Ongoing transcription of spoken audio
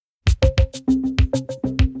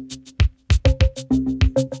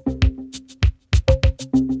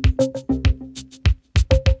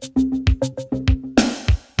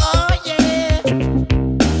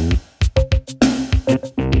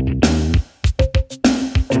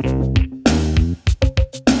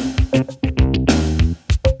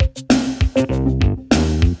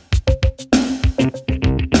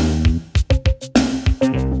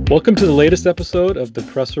Welcome to the latest episode of the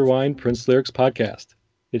Press Rewind Prince Lyrics podcast.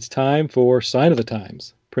 It's time for Sign of the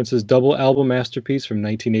Times, Prince's double album masterpiece from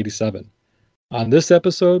 1987. On this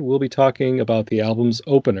episode, we'll be talking about the album's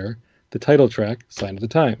opener, the title track, Sign of the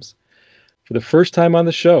Times. For the first time on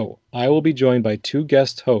the show, I will be joined by two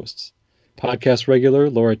guest hosts, podcast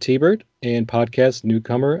regular Laura Tebert and podcast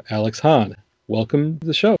newcomer Alex Hahn. Welcome to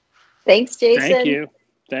the show. Thanks, Jason. Thank you.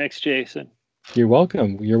 Thanks, Jason. You're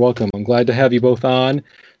welcome. You're welcome. I'm glad to have you both on.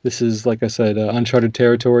 This is, like I said, uncharted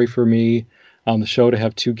territory for me on the show to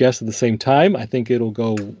have two guests at the same time. I think it'll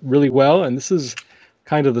go really well, and this is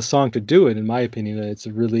kind of the song to do it, in my opinion. It's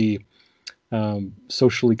a really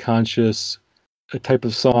socially conscious type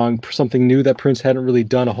of song, something new that Prince hadn't really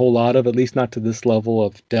done a whole lot of, at least not to this level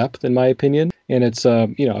of depth, in my opinion. And it's a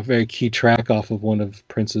very key track off of one of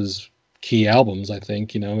Prince's key albums, I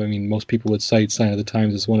think. Most people would cite Sign of the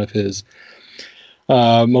Times as one of his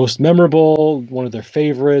most memorable, one of their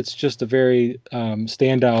favorites, just a very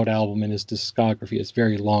standout album in his discography, his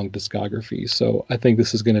very long discography. So I think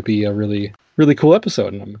this is going to be a really, really cool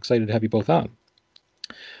episode, and I'm excited to have you both on.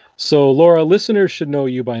 So Laura, listeners should know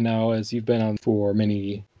you by now, as you've been on for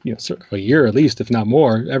many, a year at least, if not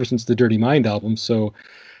more, ever since the Dirty Mind album. So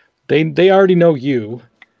they already know you.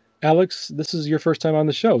 Alex, this is your first time on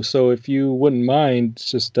the show, so if you wouldn't mind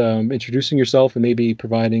just introducing yourself and maybe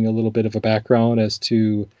providing a little bit of a background as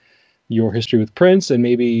to your history with Prince, and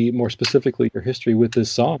maybe more specifically your history with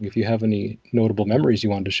this song, if you have any notable memories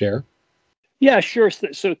you wanted to share. Yeah, sure.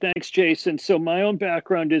 So thanks, Jason. So my own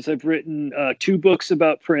background is I've written two books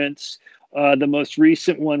about Prince. The most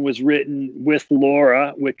recent one was written with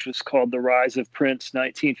Laura, which was called The Rise of Prince,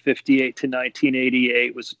 1958 to 1988.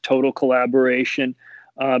 It was a total collaboration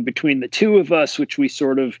between the two of us, which we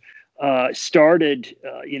sort of started.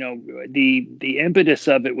 The impetus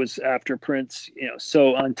of it was after Prince,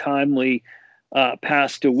 so untimely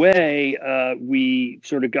passed away. We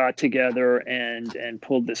sort of got together and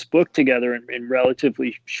pulled this book together in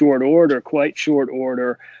relatively short order, quite short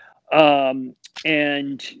order.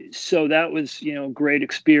 And so that was, a great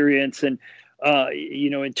experience. And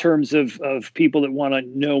in terms of people that want to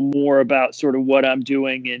know more about sort of what I'm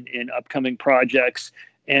doing in upcoming projects,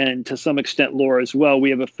 and to some extent Laura as well, we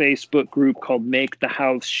have a Facebook group called Make the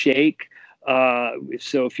House Shake.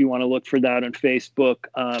 So if you want to look for that on Facebook,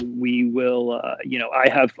 we will, I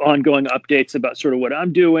have ongoing updates about sort of what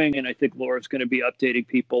I'm doing, and I think Laura's going to be updating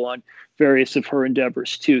people on various of her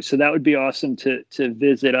endeavors too. So that would be awesome to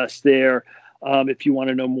visit us there. If you want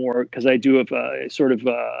to know more, because I do have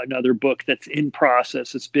another book that's in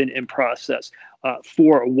process. It's been in process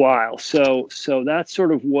for a while. So that's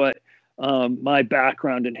sort of what my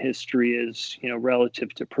background and history is,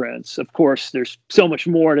 relative to Prince. Of course, there's so much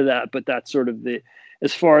more to that, but that's sort of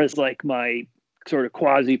as far as like my sort of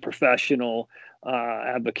quasi-professional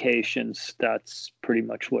avocations, that's pretty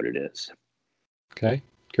much what it is. Okay,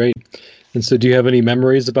 great. And so do you have any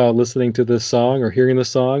memories about listening to this song or hearing the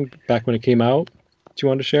song back when it came out that you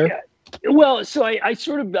want to share? Yeah. Well, so I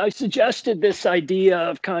suggested this idea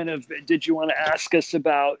of kind of, did you want to ask us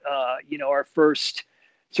about, our first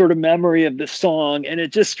sort of memory of the song? And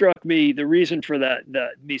it just struck me, the reason for that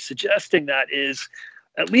me suggesting that is,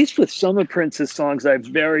 at least with some of Prince's songs, I have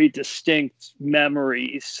very distinct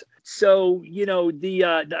memories. So,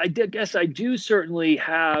 I guess I do certainly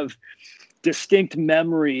have distinct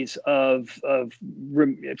memories of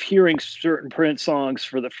hearing certain Prince songs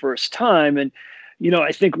for the first time. And,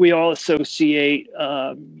 I think we all associate,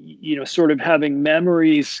 sort of having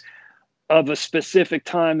memories of a specific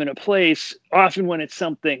time and a place, often when it's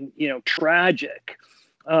something, tragic.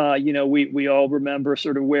 We all remember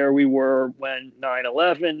sort of where we were when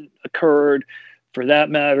 9/11 occurred. For that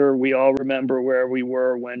matter, we all remember where we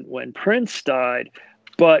were when Prince died.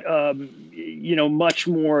 But, much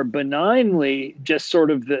more benignly, just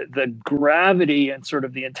sort of the gravity and sort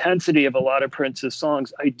of the intensity of a lot of Prince's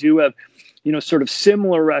songs, I do have, sort of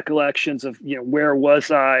similar recollections of, where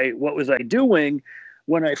was I, what was I doing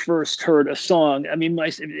when I first heard a song. I mean,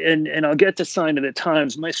 and I'll get to Sign of the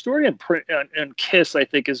Times. My story on Kiss, I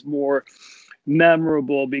think, is more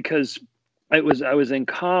memorable because I was in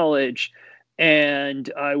college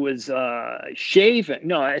and I was shaving.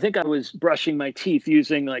 No, I think I was brushing my teeth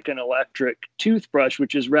using like an electric toothbrush,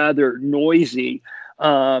 which is rather noisy.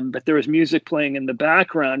 But there was music playing in the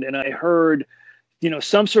background, and I heard,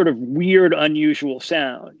 some sort of weird, unusual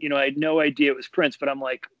sound. I had no idea it was Prince, but I'm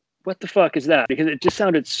like, what the fuck is that? Because it just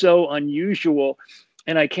sounded so unusual.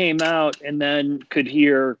 And I came out and then could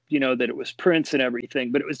hear, that it was Prince and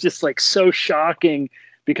everything. But it was just like so shocking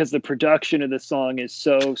because the production of the song is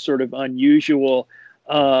so sort of unusual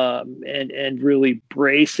and really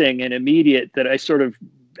bracing and immediate that I sort of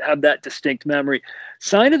have that distinct memory.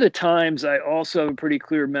 Sign of the Times, I also have a pretty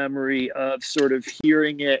clear memory of sort of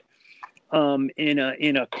hearing it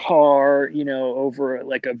in a car, you know, over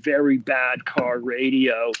like a very bad car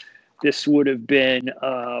radio. This would have been,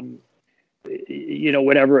 you know,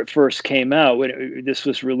 whenever it first came out. This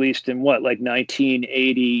was released in what, like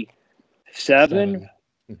 1987?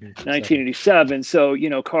 1987. So, you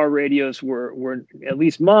know, car radios were, at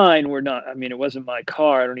least mine were not, I mean, it wasn't my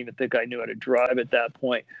car. I don't even think I knew how to drive at that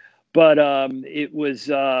point. But it was,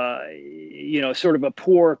 you know, sort of a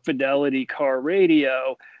poor fidelity car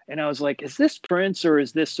radio. And I was like, is this Prince, or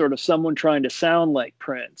is this sort of someone trying to sound like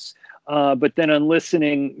Prince? But then on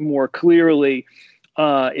listening more clearly,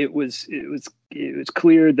 it was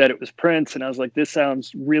clear that it was Prince. And I was like, this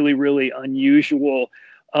sounds really, really unusual.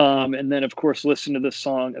 And then, of course, listen to the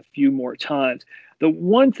song a few more times. The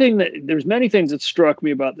one thing there's many things that struck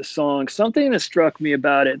me about the song. Something that struck me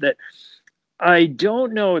about it that I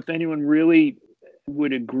don't know if anyone really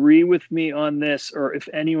would agree with me on this, or if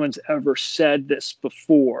anyone's ever said this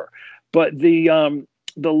before, but the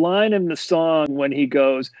line in the song when he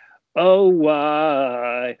goes, oh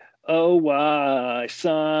why,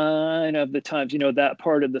 sign of the times, you know, that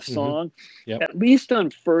part of the song, Yep. At least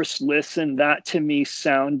on first listen, that to me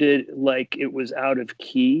sounded like it was out of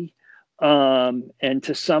key. And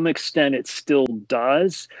to some extent it still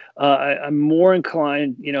does. I'm more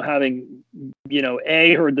inclined, you know, having, you know,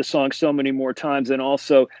 heard the song so many more times, and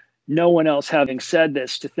also no one else having said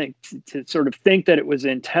this, to sort of think that it was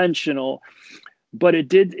intentional. But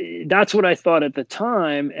that's what I thought at the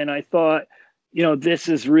time. And I thought, you know, this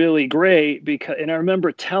is really great, and I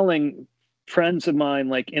remember telling friends of mine,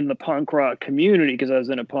 like in the punk rock community, because I was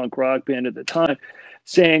in a punk rock band at the time,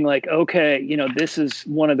 saying like, okay, you know, this is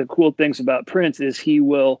one of the cool things about Prince, is he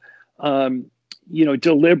will, you know,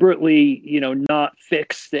 deliberately, you know, not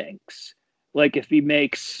fix things. Like if he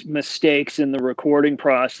makes mistakes in the recording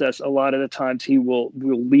process, a lot of the times he will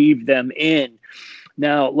leave them in.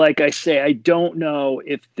 Now, like I say, I don't know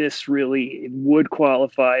if this really would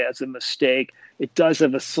qualify as a mistake. It does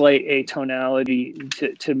have a slight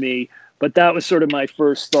atonality to me, but that was sort of my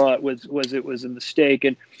first thought, was it was a mistake.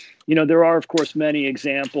 And you know, there are, of course, many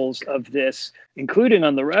examples of this, including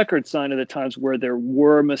on the record Sign of the Times, where there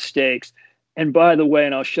were mistakes. And by the way,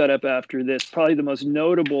 and I'll shut up after this, probably the most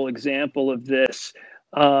notable example of this,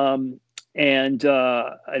 and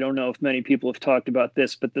I don't know if many people have talked about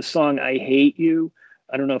this, but the song I Hate You,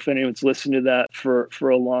 I don't know if anyone's listened to that for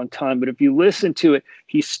a long time, but if you listen to it,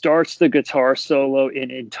 he starts the guitar solo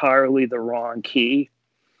in entirely the wrong key.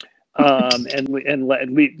 And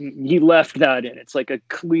he left that in. It's like a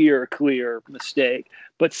clear mistake.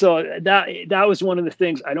 But so that was one of the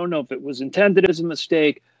things. I don't know if it was intended as a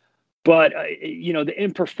mistake, but you know, the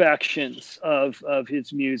imperfections of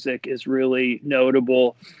his music is really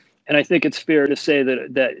notable. And I think it's fair to say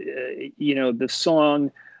that you know, the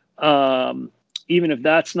song, even if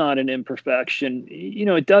that's not an imperfection, you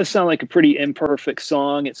know, it does sound like a pretty imperfect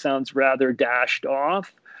song. It sounds rather dashed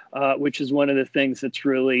off. Which is one of the things that's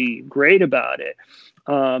really great about it.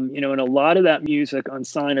 You know, and a lot of that music on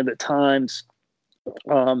Sign of the Times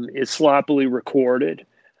is sloppily recorded,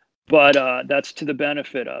 but that's to the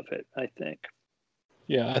benefit of it, I think.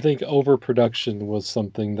 Yeah, I think overproduction was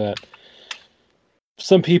something that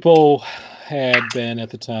some people had been at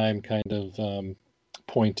the time kind of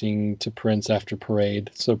pointing to Prince after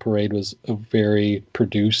Parade. So Parade was a very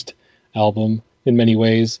produced album in many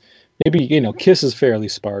ways. Maybe, you know, Kiss is fairly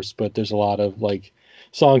sparse, but there's a lot of like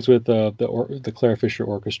songs with the Clara Fisher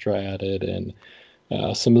Orchestra added, and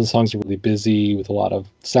some of the songs are really busy with a lot of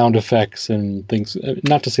sound effects and things.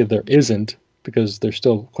 Not to say there isn't, because there's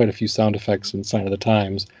still quite a few sound effects in Sign of the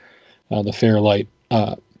Times. The Fairlight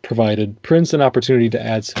provided Prince an opportunity to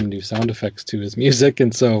add some new sound effects to his music,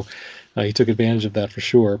 and so he took advantage of that for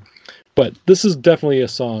sure. But this is definitely a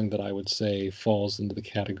song that I would say falls into the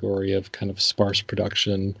category of kind of sparse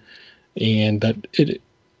production. And that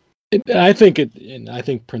I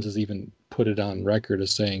think Prince has even put it on record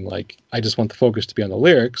as saying, like, I just want the focus to be on the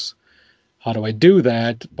lyrics. How do I do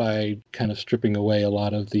that? By kind of stripping away a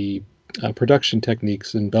lot of the production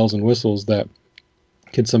techniques and bells and whistles that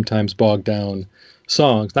can sometimes bog down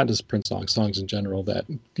songs, not just Prince songs in general, that,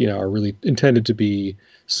 you know, are really intended to be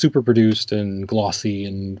super produced and glossy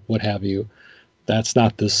and what have you. That's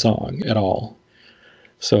not this song at all.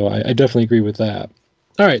 So I definitely agree with that.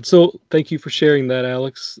 All right, so thank you for sharing that,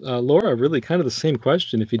 Alex. Laura, really kind of the same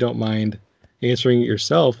question, if you don't mind answering it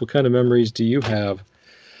yourself. What kind of memories do you have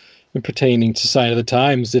pertaining to Sign of the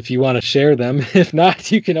Times if you want to share them. If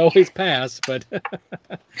not, you can always pass. But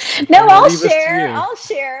No, I'll leave this to share. you. I'll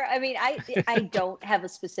share. I mean, I don't have a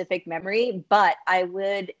specific memory, but I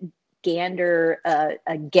would gander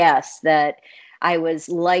a guess that I was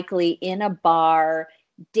likely in a bar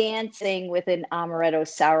dancing with an amaretto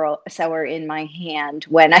sour in my hand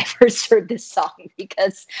when I first heard this song,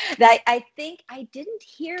 because I think I didn't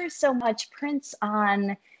hear so much Prince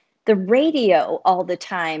on the radio all the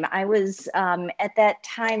time. I was at that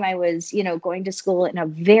time I was, going to school in a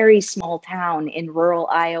very small town in rural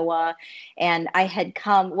Iowa, and I had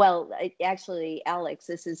come. Well, actually, Alex,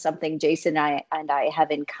 this is something Jason and I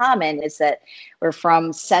have in common, is that we're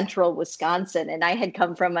from central Wisconsin, and I had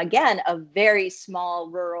come from, again, a very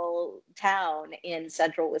small rural town in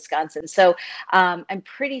central Wisconsin. So I'm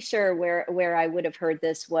pretty sure where I would have heard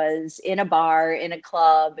this was in a bar, in a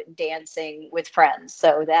club, dancing with friends.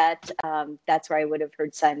 So that's where I would have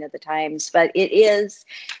heard Sign of the Times. But it is,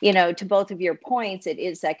 to both of your points, it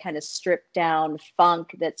is that kind of stripped down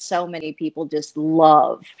funk that so many people just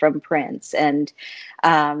love from Prince, and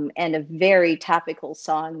a very topical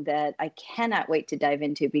song that I cannot wait to dive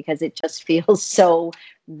into, because it just feels so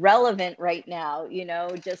relevant right now.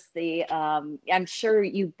 Just the I'm sure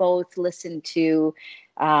you both listen to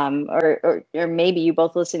or maybe you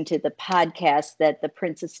both listened to the podcast that the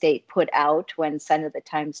Prince Estate put out when Sign of the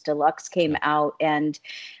Times Deluxe came out, and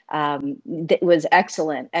it was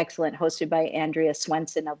excellent, hosted by Andrea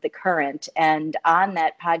Swenson of The Current. And on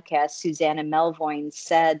that podcast, Susanna Melvoin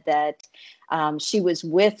said that she was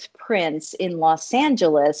with Prince in Los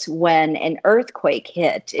Angeles when an earthquake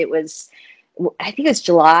hit. I think it was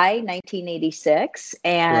July 1986.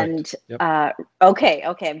 And Yep. okay,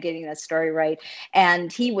 I'm getting that story right.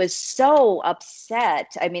 And he was so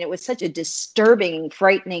upset. I mean, it was such a disturbing,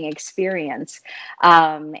 frightening experience. He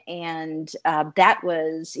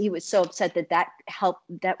was so upset that helped.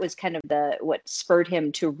 That was kind of what spurred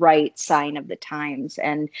him to write Sign of the Times.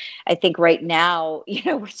 And I think right now,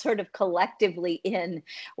 we're sort of collectively in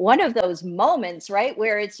one of those moments, right,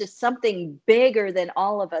 where it's just something bigger than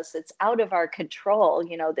all of us that's out of our control.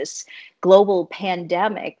 This global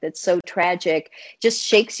pandemic that's so tragic just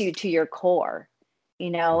shakes you to your core.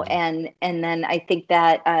 And then I think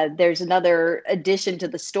that there's another addition to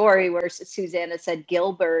the story where Susanna said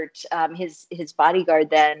Gilbert, his bodyguard,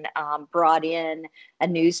 then brought in a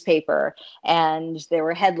newspaper, and there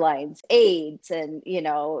were headlines, AIDS, and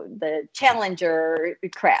the Challenger,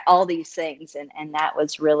 all these things, and that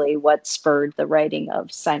was really what spurred the writing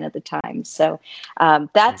of Sign of the Times. So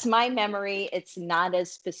that's my memory. It's not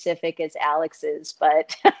as specific as Alex's,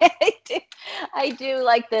 but I do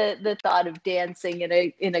like the thought of dancing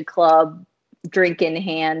in a club, drink in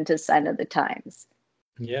hand, to Sign of the Times.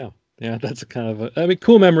 Yeah, that's a kind of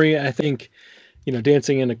cool memory. I think,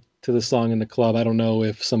 dancing to the song in the club. I don't know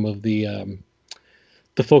if some of the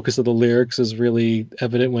focus of the lyrics is really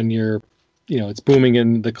evident when you're, it's booming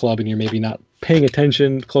in the club and you're maybe not paying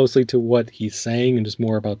attention closely to what he's saying and just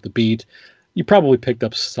more about the beat. You probably picked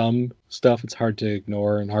up some stuff. It's hard to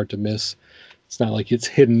ignore and hard to miss. It's not like it's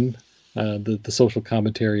hidden. The social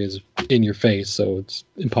commentary is in your face, so it's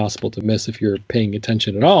impossible to miss if you're paying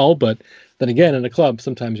attention at all. But then again, in a club,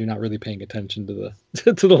 sometimes you're not really paying attention to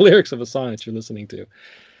the to the lyrics of a song that you're listening to.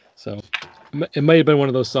 So it may have been one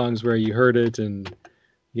of those songs where you heard it and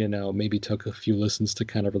maybe took a few listens to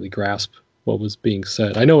kind of really grasp what was being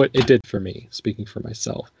said. I know it did for me, speaking for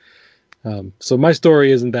myself. So my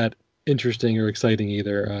story isn't that interesting or exciting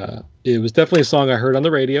either. It was definitely a song I heard on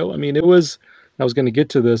the radio. I mean, I was going to get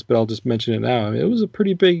to this, but I'll just mention it now. I mean, it was a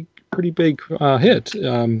pretty big hit.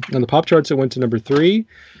 On the pop charts, it went to number 3,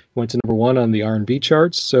 went to number 1 on the R&B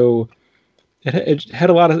charts. So it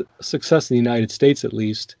had a lot of success in the United States, at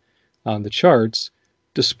least on the charts,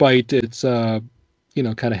 despite its kind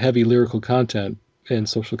of heavy lyrical content and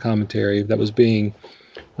social commentary that was being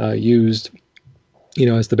used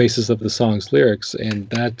as the basis of the song's lyrics. And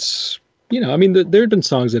that's, I mean, there had been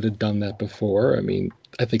songs that had done that before. I mean,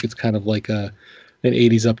 I think it's kind of like an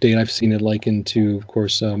 80s update. I've seen it likened to, of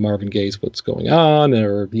course, Marvin Gaye's What's Going On,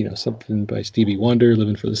 or, something by Stevie Wonder,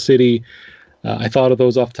 Living for the City. I thought of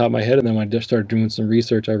those off the top of my head, and then when I just started doing some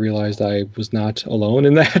research, I realized I was not alone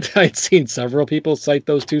in that. I'd seen several people cite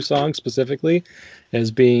those two songs specifically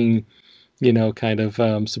as being, kind of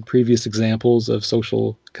some previous examples of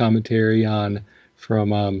social commentary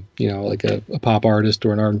from like a pop artist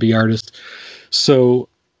or an R&B artist. So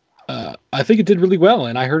I think it did really well,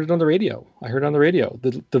 and I heard it on the radio.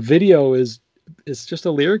 The video is just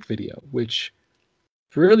a lyric video, which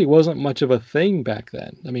really wasn't much of a thing back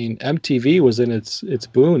then. I mean, MTV was in its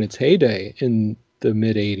boom, its heyday in the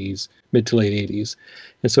mid to late 80s.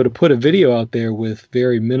 And so to put a video out there with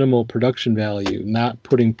very minimal production value, not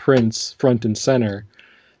putting Prince front and center,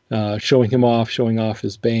 showing off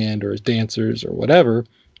his band or his dancers or whatever,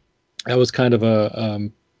 that was kind of a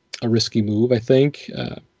risky move, I think.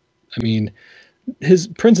 I mean,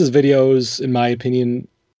 Prince's videos, in my opinion,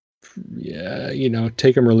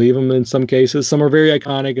 take them or leave them in some cases. Some are very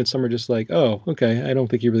iconic and some are just like, oh, okay, I don't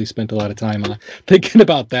think you really spent a lot of time thinking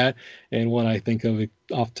about that. And one I think of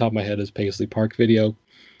off the top of my head is Paisley Park video.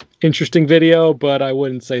 Interesting video, but I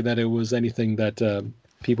wouldn't say that it was anything that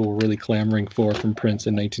people were really clamoring for from Prince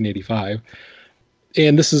in 1985.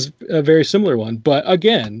 And this is a very similar one. But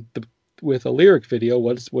again, with a lyric video,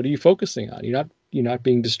 what are you focusing on? You're not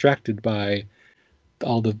being distracted by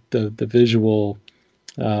all the visual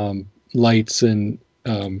lights and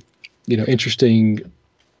interesting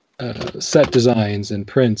set designs and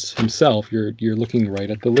Prince himself. You're looking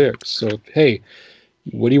right at the lyrics. So hey,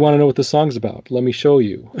 what do you want to know what the song's about? Let me show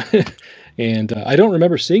you. And I don't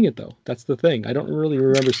remember seeing it though. That's the thing. I don't really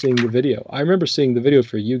remember seeing the video. I remember seeing the video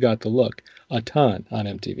for You Got the Look a ton on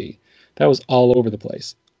MTV. That was all over the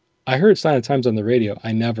place. I heard Sign of Times on the radio.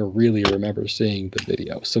 I never really remember seeing the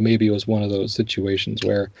video. So maybe it was one of those situations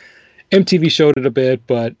where MTV showed it a bit,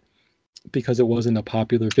 but because it wasn't a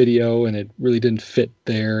popular video and it really didn't fit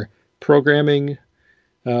their programming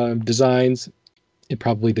designs, it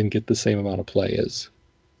probably didn't get the same amount of play as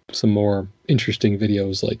some more interesting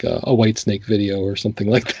videos like a Whitesnake video or something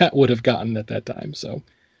like that would have gotten at that time. So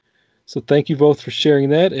thank you both for sharing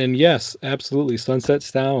that. And yes, absolutely, Sunset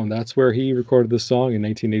Sound. That's where he recorded the song in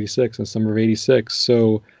 1986 in summer of '86.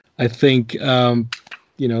 So I think,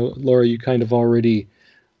 Laura, you kind of already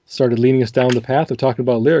started leading us down the path of talking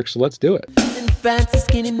about lyrics. So let's do it. In France, a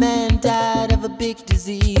skinny man died of a big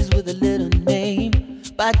disease with a little name.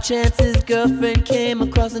 By chance, his girlfriend came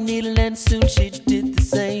across a needle and soon she did the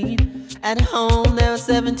same. At home, there were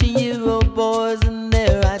 17-year-old boys and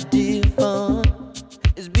their idea of fun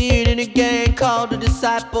is being in a gang called the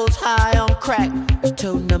Disciples, high on crack,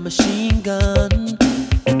 toting a machine gun.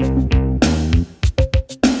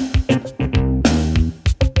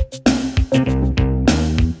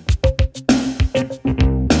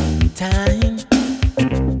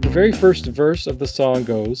 The very first verse of the song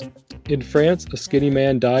goes, "In France, a skinny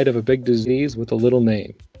man died of a big disease with a little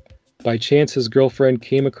name. By chance, his girlfriend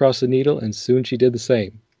came across a needle, and soon she did the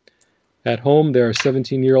same. At home, there are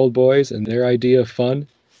 17-year-old boys, and their idea of fun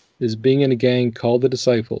is being in a gang called the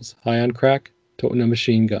Disciples, high on crack, toting a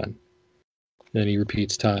machine gun." Then he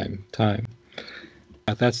repeats time.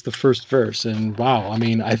 That's the first verse, and wow, I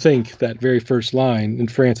mean, I think that very first line, "In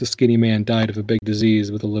France, a skinny man died of a big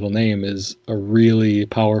disease with a little name," is a really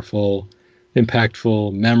powerful,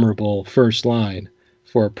 impactful, memorable first line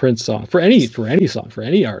for a Prince song, for any song, for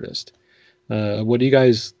any artist. What do you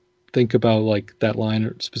guys think about like that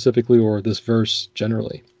line specifically, or this verse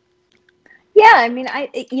generally? Yeah, I mean,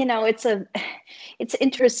 it's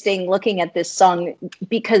interesting looking at this song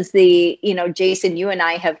because Jason, you and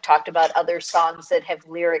I have talked about other songs that have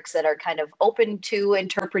lyrics that are kind of open to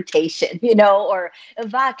interpretation, or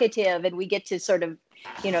evocative, and we get to sort of,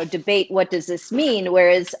 debate what does this mean.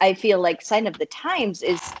 Whereas I feel like Sign of the Times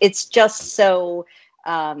it's just so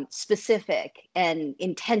specific and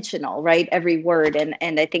intentional, right? Every word.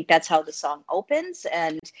 And I think that's how the song opens.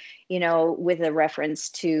 And, with a reference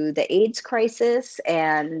to the AIDS crisis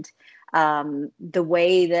and the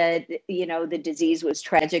way that, the disease was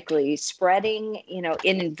tragically spreading,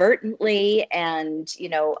 inadvertently. And,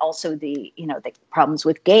 also the problems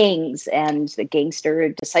with gangs and the gangster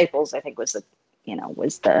disciples, I think was the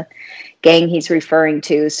gang he's referring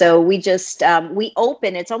to. So we just, we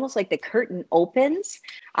open, it's almost like the curtain opens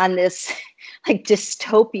on this like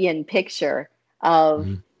dystopian picture of,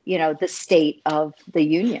 the state of the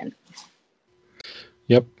Union.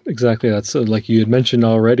 Yep, exactly. That's like you had mentioned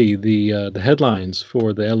already, the headlines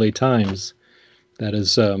for the LA Times that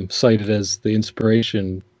is cited as the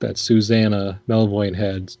inspiration that Susanna Melvoin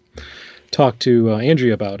had talked to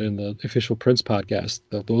Andrea about in the official Prince podcast.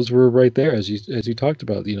 Those were right there, as you talked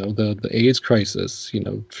about. The AIDS crisis.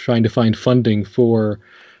 Trying to find funding for,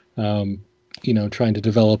 trying to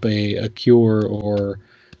develop a cure or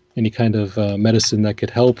any kind of medicine that could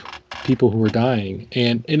help people who were dying.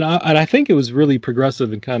 And I think it was really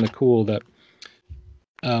progressive and kind of cool that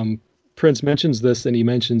Prince mentions this, and he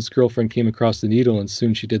mentions girlfriend came across the needle and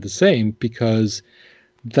soon she did the same, because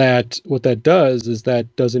what that does is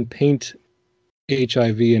that doesn't paint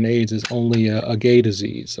HIV and AIDS as only a gay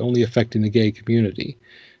disease, only affecting the gay community.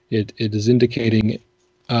 It is indicating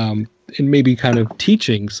and maybe kind of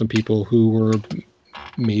teaching some people who were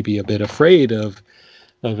maybe a bit afraid of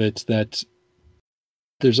it, that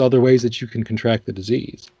there's other ways that you can contract the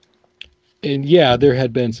disease. And yeah, there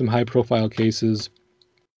had been some high profile cases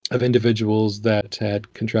of individuals that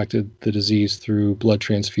had contracted the disease through blood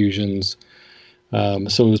transfusions.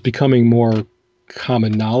 So it was becoming more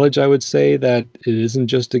common knowledge, I would say, that it isn't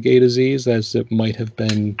just a gay disease as it might have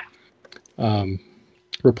been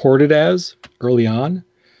reported as early on.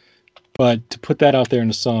 But to put that out there in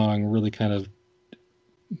a song really kind of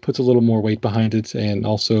puts a little more weight behind it, and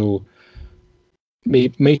also may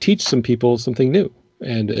teach some people something new.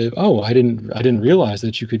 And I didn't realize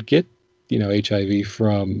that you could get HIV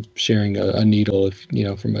from sharing a needle if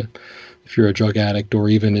you're a drug addict, or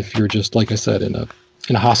even if you're just, like I said, in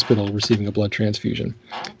a hospital receiving a blood transfusion.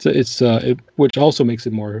 So it's which also makes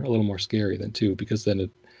it a little more scary then too, because then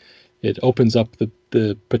it opens up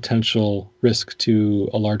the potential risk to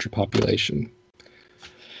a larger population.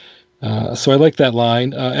 So I like that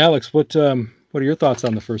line. Alex, what are your thoughts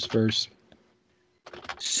on the first verse?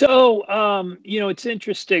 So, it's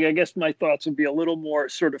interesting. I guess my thoughts would be a little more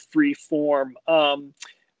sort of free form.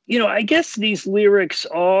 I guess these lyrics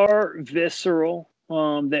are visceral.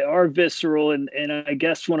 They are visceral. And I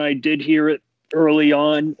guess when I did hear it early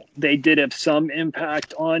on, they did have some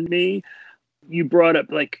impact on me. You brought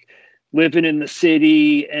up like living in the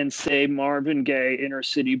city and say Marvin Gaye, Inner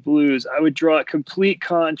City Blues. I would draw a complete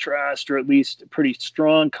contrast, or at least a pretty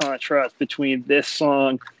strong contrast, between this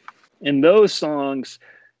song and those songs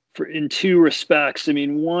in two respects. I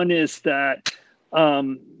mean, one is that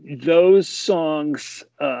those songs,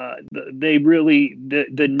 they really,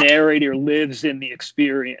 the narrator lives in the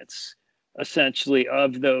experience, essentially,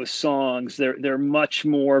 of those songs. They're much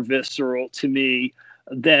more visceral to me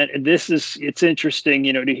than this is. It's interesting,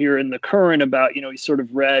 to hear in the Current about, he sort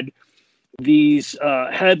of read these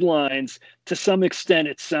headlines. To some extent,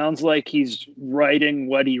 it sounds like he's writing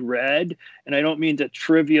what he read, and I don't mean to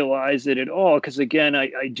trivialize it at all, because again,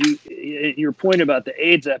 I do. Your point about the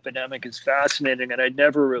AIDS epidemic is fascinating, and I'd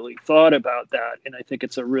never really thought about that, and I think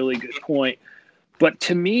it's a really good point. But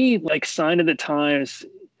to me, like Sign of the Times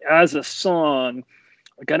as a song,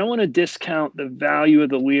 like I don't want to discount the value of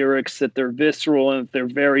the lyrics, that they're visceral and they're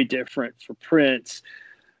very different for Prince.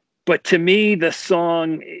 But to me, the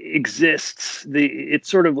song exists. It's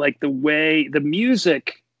sort of like the way the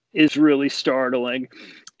music is really startling,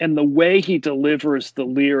 and the way he delivers the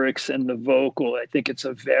lyrics and the vocal. I think it's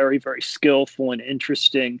a very, very skillful and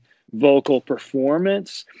interesting vocal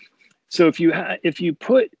performance. So if you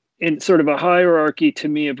put in sort of a hierarchy to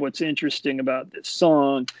me of what's interesting about this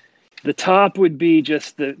song, the top would be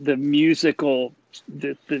just the musical,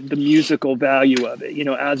 the musical value of it,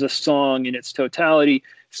 as a song in its totality.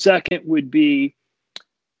 Second would be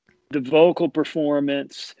the vocal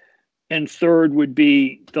performance. And third would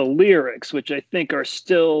be the lyrics, which I think are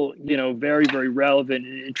still, very, very relevant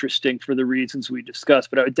and interesting for the reasons we discussed.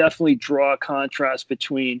 But I would definitely draw a contrast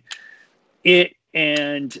between it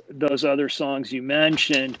and those other songs you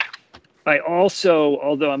mentioned. I also,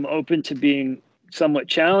 although I'm open to being somewhat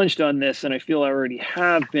challenged on this, and I feel I already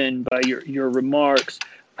have been by your remarks,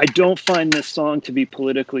 I don't find this song to be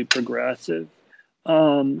politically progressive.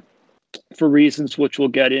 For reasons which we'll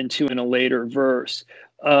get into in a later verse.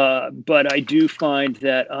 But I do find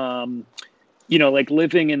that, like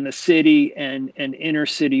Living in the City and Inner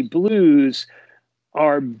City Blues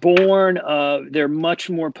are born of, they're much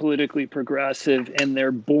more politically progressive, and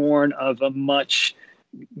they're born of a much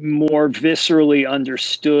more viscerally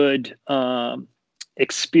understood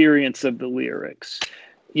experience of the lyrics.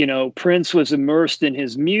 Prince was immersed in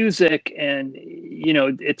his music, and,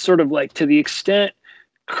 it's sort of like, to the extent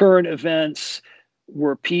current events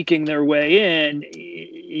were peeking their way in,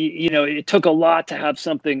 it took a lot to have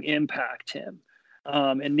something impact him.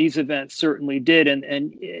 And these events certainly did.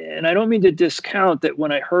 And I don't mean to discount that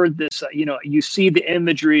when I heard this, you see the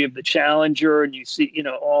imagery of the Challenger, and you see,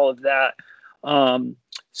 all of that.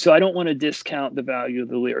 So I don't want to discount the value of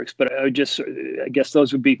the lyrics, but I guess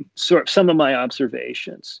those would be sort of some of my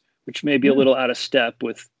observations, which may be a little out of step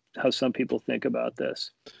with how some people think about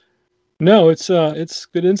this. No, it's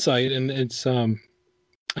good insight, and it's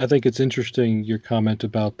I think it's interesting your comment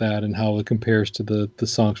about that and how it compares to the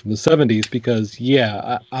songs from the 70s, because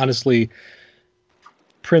honestly,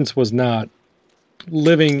 Prince was not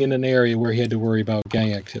living in an area where he had to worry about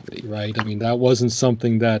gang activity, right? I mean, that wasn't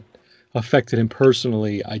something that affected him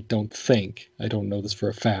personally, I don't think. I don't know this for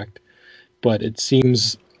a fact, but it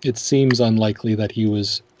seems unlikely that he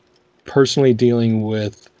was personally dealing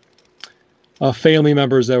with family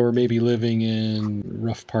members that were maybe living in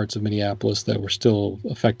rough parts of Minneapolis that were still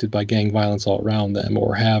affected by gang violence all around them,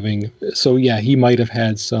 or having. So he might have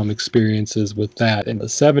had some experiences with that in the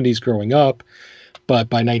 70s growing up, but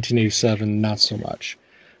by 1987, not so much.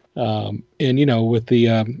 And with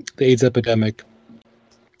the AIDS epidemic,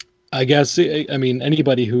 I guess I mean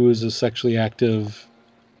anybody who was a sexually active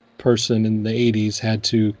person in the 80s had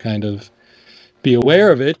to kind of be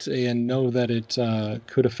aware of it and know that it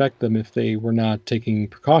could affect them if they were not taking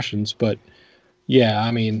precautions. But yeah,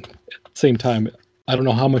 I mean, at the same time, I don't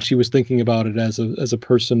know how much he was thinking about it as a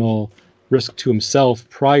personal risk to himself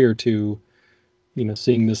prior to,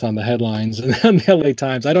 seeing this on the headlines and on the LA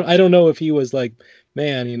Times. I don't know if he was like,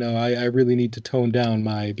 man, I really need to tone down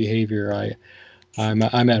my behavior. I'm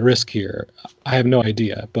at risk here. I have no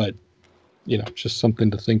idea, but just something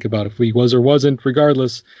to think about if he was or wasn't.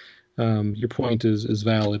 Regardless, your point is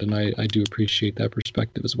valid, and I do appreciate that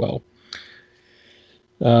perspective as well.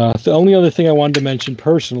 The only other thing I wanted to mention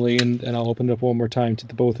personally, and I'll open it up one more time to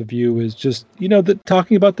the both of you, is just,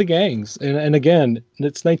 talking about the gangs. And again,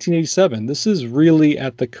 it's 1987. This is really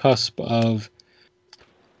at the cusp of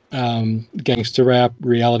gangster rap,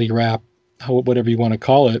 reality rap, whatever you want to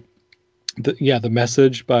call it. The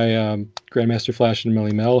Message by Grandmaster Flash and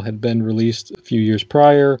Melly Mel had been released a few years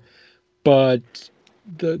prior, but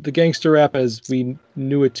the gangster rap as we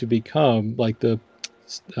knew it to become, like the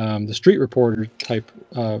street reporter type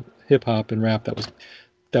hip hop and rap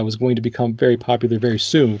that was going to become very popular very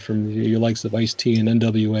soon, from your likes of Ice-T and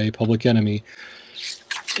NWA, Public Enemy.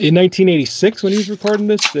 In 1986, when he was recording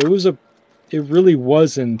this, it really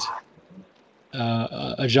wasn't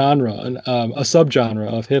a genre, a subgenre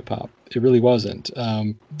of hip hop. It really wasn't.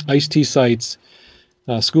 Ice-T cites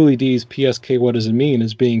Schoolie D's PSK What Does It Mean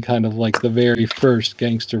as being kind of like the very first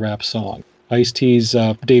gangster rap song. Ice-T's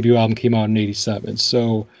debut album came out in 87.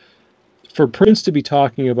 So for Prince to be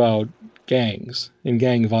talking about gangs and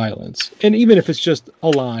gang violence, and even if it's just a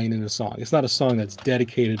line in a song, it's not a song that's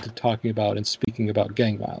dedicated to talking about and speaking about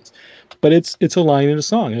gang violence, but it's a line in a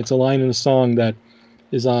song, and it's a line in a song that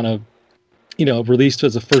is on a, released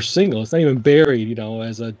as a first single. It's not even buried,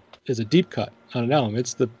 as a deep cut on an album.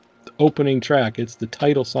 It's the opening track. It's the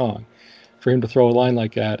title song. For him to throw a line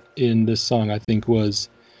like that in this song, I think was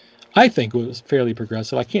fairly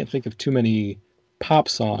progressive. I can't think of too many pop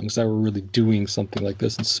songs that were really doing something like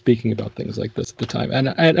this and speaking about things like this at the time.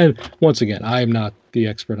 And once again, I am not the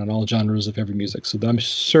expert on all genres of every music, so I'm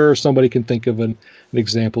sure somebody can think of an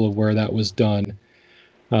example of where that was done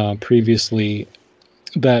previously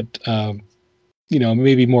that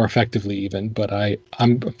maybe more effectively even, but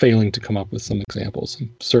I'm failing to come up with some examples.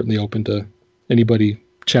 I'm certainly open to anybody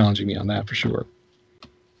challenging me on that for sure.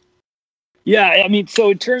 Yeah, I mean, so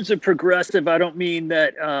in terms of progressive, I don't mean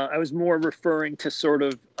that. I was more referring to sort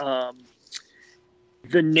of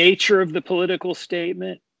the nature of the political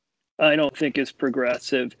statement. I don't think is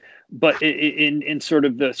progressive, but in sort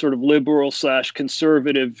of the sort of liberal /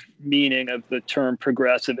 conservative meaning of the term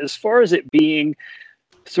progressive, as far as it being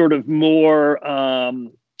sort of more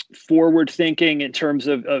forward thinking in terms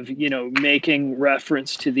of making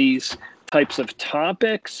reference to these types of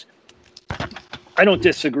topics, I don't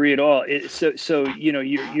disagree at all. So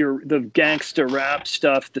you're the gangster rap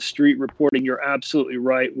stuff, the street reporting, you're absolutely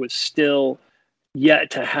right, was still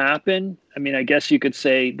yet to happen. I mean, I guess you could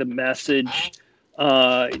say The Message,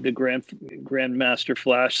 the Grandmaster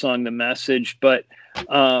Flash song, The Message, but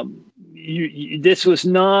this was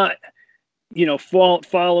not,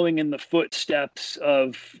 following in the footsteps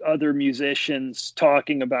of other musicians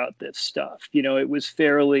talking about this stuff. It was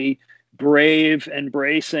fairly brave and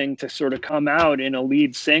bracing to sort of come out in a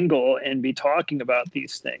lead single and be talking about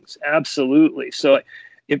these things. Absolutely. So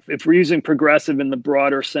if we're using progressive in the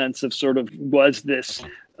broader sense of sort of, was this,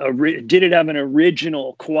 did it have an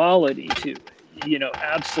original quality to it?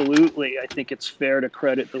 Absolutely. I think it's fair to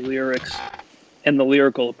credit the lyrics and the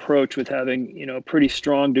lyrical approach with having, a pretty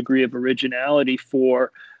strong degree of originality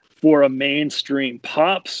for a mainstream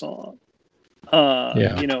pop song.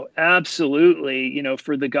 Absolutely,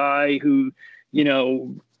 for the guy who,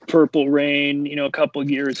 Purple Rain, a couple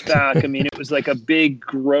years back, I mean, it was like a big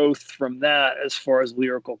growth from that as far as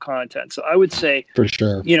lyrical content. So I would say, for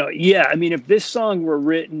sure, I mean, if this song were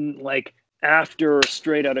written like after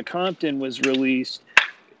Straight Outta Compton was released,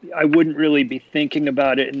 I wouldn't really be thinking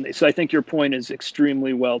about it. And so I think your point is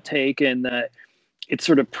extremely well taken, that it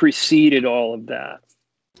sort of preceded all of that.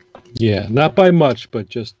 Yeah, not by much, but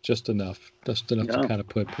just enough to kind of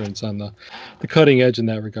put Prince on the cutting edge in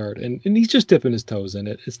that regard. And he's just dipping his toes in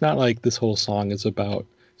it. It's not like this whole song is about,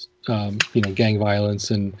 gang violence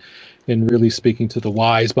and really speaking to the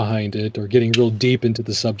whys behind it or getting real deep into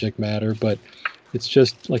the subject matter. But it's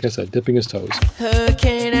just, like I said, dipping his toes.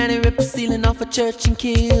 Hurricane and it ripped the ceiling off a church and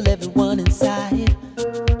killed everyone inside.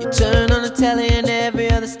 You turn on the telly and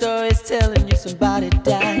every other story is telling you somebody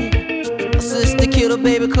died. My sister killed her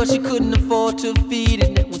baby cause she couldn't afford to feed it.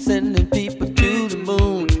 And it was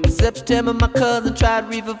September, my cousin tried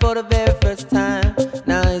reefer for the very first time.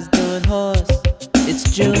 Now he's doing horse.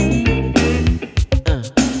 It's June.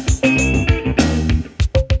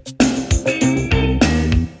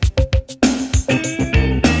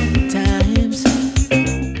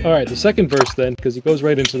 All right, the second verse then, because he goes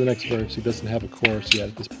right into the next verse. He doesn't have a chorus yet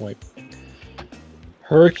at this point.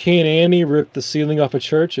 Hurricane Annie ripped the ceiling off a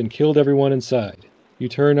church and killed everyone inside. You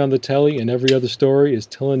turn on the telly and every other story is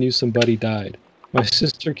telling you somebody died. My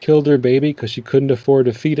sister killed her baby because she couldn't afford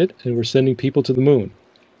to feed it, and we're sending people to the moon.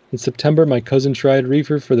 In September, my cousin tried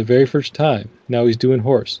reefer for the very first time. Now he's doing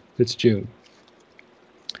horse. It's June.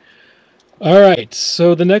 All right,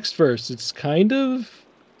 so the next verse, it's kind of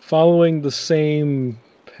following the same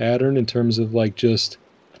pattern in terms of like just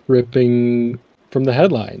ripping from the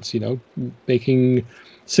headlines,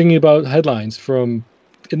 singing about headlines from,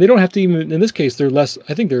 and they don't have to even, in this case,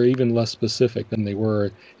 I think they're even less specific than they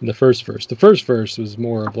were in the first verse. The first verse was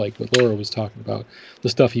more of like what Laura was talking about, the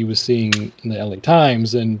stuff he was seeing in the LA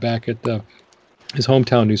Times and back at his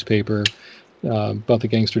hometown newspaper about the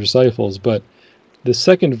gangster disciples. But the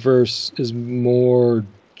second verse is more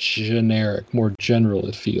generic, more general,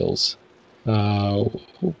 it feels.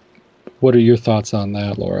 What are your thoughts on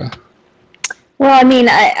that, Laura? Well, I mean,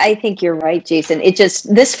 I think you're right, Jason.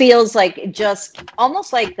 This feels like just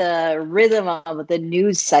almost like the rhythm of the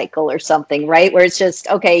news cycle or something, right? Where it's just,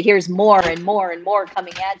 okay, here's more and more and more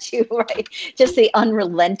coming at you, right? Just the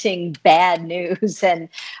unrelenting bad news. And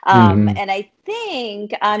and I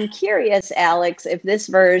think, I'm curious, Alex, if this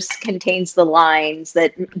verse contains the lines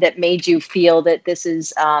that made you feel that this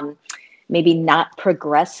is maybe not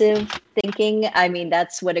progressive thinking. I mean,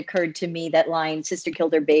 that's what occurred to me, that line, sister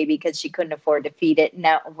killed her baby because she couldn't afford to feed it.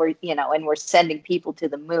 Now we're sending people to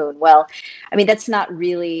the moon. Well, I mean, that's not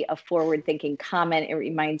really a forward thinking comment. It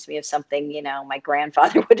reminds me of something, my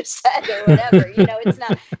grandfather would have said or whatever. It's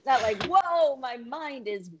not like, whoa, my mind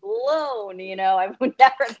is blown. I would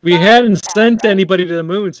never. We hadn't sent anybody to the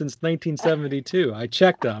moon since 1972. I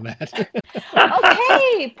checked on that.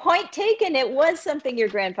 Okay, point taken. It was something your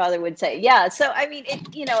grandfather would say. Yeah. So, I mean,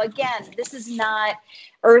 again, this is not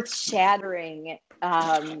earth-shattering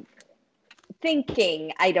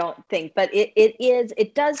thinking, I don't think, but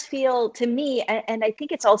it does feel to me, and I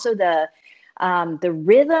think it's also the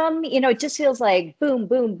rhythm, it just feels like boom,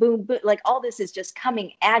 boom, boom, boom, like all this is just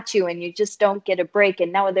coming at you and you just don't get a break.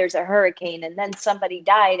 And now there's a hurricane and then somebody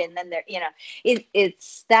died. And then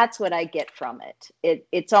that's what I get from it.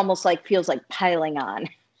 It's almost like feels like piling on.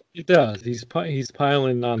 It does. He's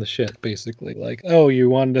piling on the shit, basically. Like, oh, you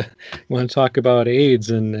want to talk about AIDS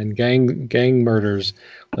and gang murders?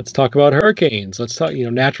 Let's talk about hurricanes. Let's talk,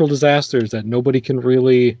 natural disasters that nobody can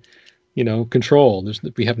really, control.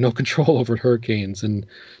 We have no control over hurricanes and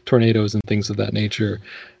tornadoes and things of that nature.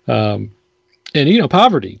 And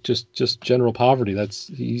poverty, just general poverty.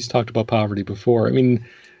 He's talked about poverty before. I mean,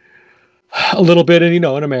 a little bit, in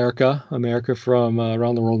America from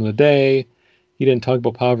Around the World in a Day. He didn't talk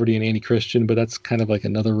about poverty in Anti-Christian, but that's kind of like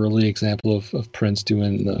another really example of Prince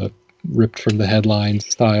doing ripped from the headlines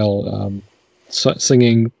style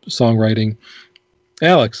singing, songwriting.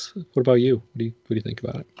 Alex, what about you? What do you think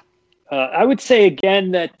about it? I would say again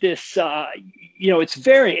that this, it's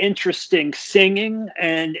very interesting singing,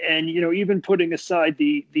 and even putting aside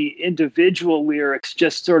the individual lyrics,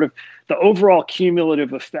 just sort of the overall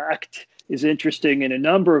cumulative effect is interesting in a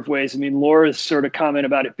number of ways. I mean, Laura's sort of comment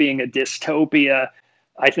about it being a dystopia,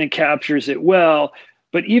 I think captures it well.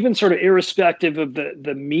 But even sort of irrespective of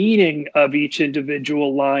the meaning of each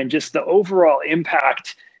individual line, just the overall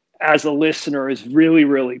impact as a listener is really,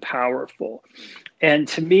 really powerful. And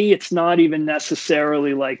to me, it's not even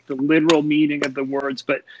necessarily like the literal meaning of the words,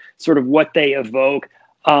 but sort of what they evoke.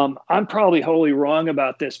 I'm probably wholly wrong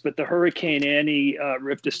about this, but the Hurricane Annie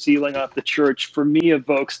ripped the ceiling off the church, for me,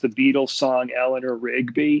 evokes the Beatles song Eleanor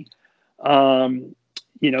Rigby,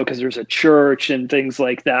 because there's a church and things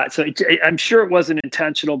like that. So I'm sure it wasn't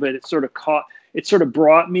intentional, but it sort of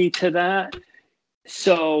brought me to that.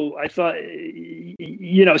 So I thought,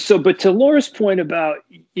 but to Laura's point about,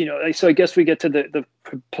 so I guess we get to the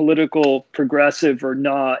political progressive or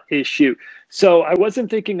not issue. So I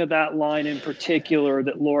wasn't thinking of that line in particular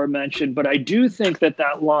that Laura mentioned, but I do think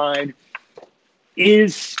that line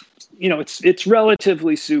is, it's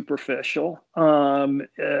relatively superficial. I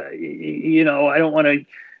don't want to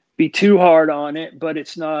be too hard on it, but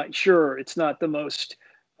it's not the most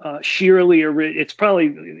sheerly, it's probably,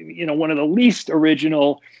 one of the least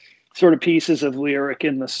original sort of pieces of lyric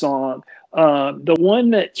in the song. The one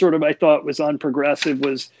that sort of I thought was unprogressive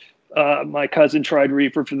was My cousin tried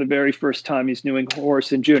reefer for the very first time. He's doing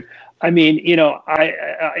horse in June. I mean,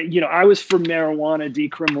 I was for marijuana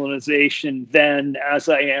decriminalization then, as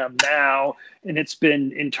I am now, and it's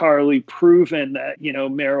been entirely proven that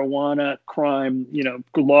marijuana crime,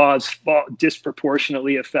 laws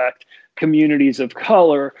disproportionately affect communities of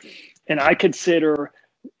color, and I consider,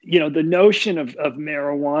 the notion of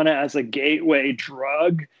marijuana as a gateway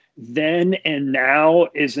drug then and now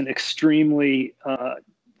is an extremely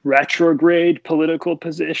retrograde political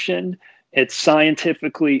position. It's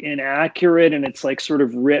scientifically inaccurate, and it's like sort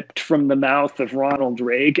of ripped from the mouth of Ronald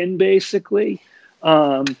Reagan, basically.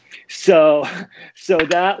 So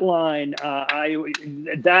that line,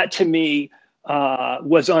 that to me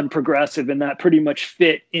was unprogressive, and that pretty much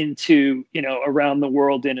fit into Around the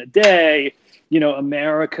World in a Day.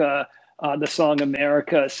 America, the song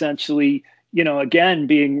America, essentially, again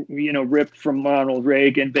being ripped from Ronald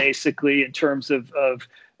Reagan, basically, in terms of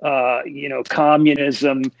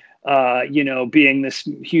communism, being this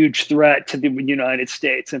huge threat to the United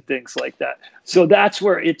States and things like that. So that's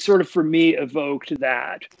where it sort of, for me, evoked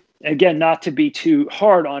that. Again, not to be too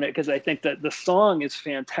hard on it, because I think that the song is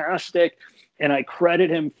fantastic, and I credit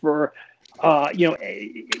him for, I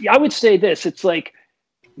would say this, it's like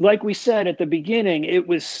we said at the beginning, it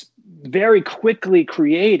was very quickly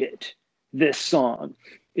created, this song.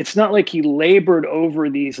 It's not like he labored over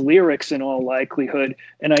these lyrics in all likelihood.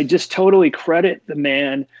 And I just totally credit the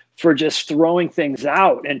man for just throwing things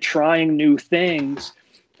out and trying new things.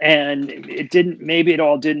 And maybe it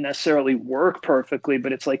all didn't necessarily work perfectly,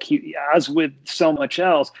 but it's like he, as with so much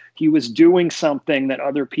else, he was doing something that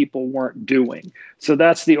other people weren't doing. So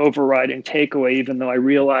that's the overriding takeaway, even though I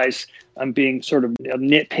realize I'm being sort of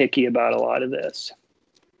nitpicky about a lot of this.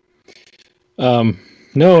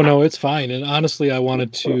 No, it's fine. And honestly, I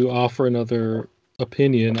wanted to offer another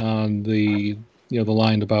opinion on the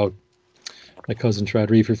line about my cousin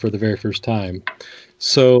tried reefer for the very first time.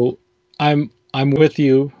 So I'm with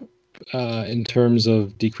you in terms of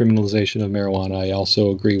decriminalization of marijuana. I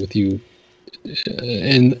also agree with you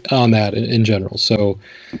on that in general. So,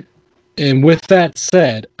 and with that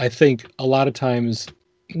said, I think a lot of times,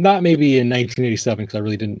 not maybe in 1987, because I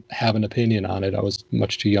really didn't have an opinion on it. I was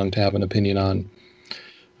much too young to have an opinion on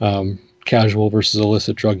casual versus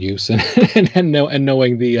illicit drug use, and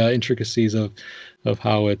knowing the intricacies of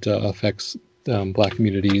how it affects Black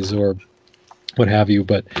communities or what have you.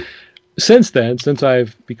 But since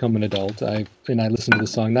I've become an adult, I listen to the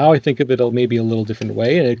song now, I think of it maybe a little different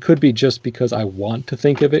way, and it could be just because I want to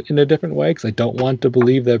think of it in a different way, because I don't want to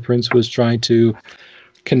believe that Prince was trying to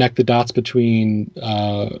connect the dots between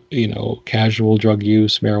casual drug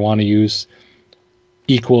use, marijuana use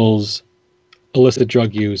equals illicit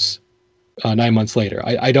drug use 9 months later.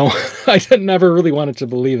 I never really wanted to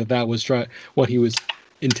believe that was what he was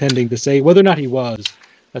intending to say. Whether or not he was,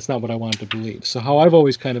 that's not what I wanted to believe. So how I've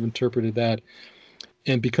always kind of interpreted that,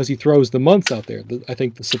 and because he throws the months out there, I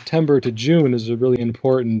think the September to June is a really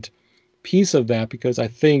important piece of that, because I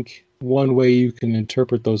think one way you can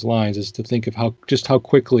interpret those lines is to think of how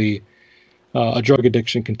quickly a drug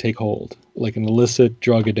addiction can take hold, like an illicit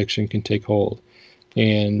drug addiction can take hold.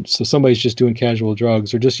 And so somebody's just doing casual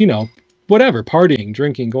drugs, or just, whatever, partying,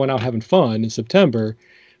 drinking, going out, having fun in September.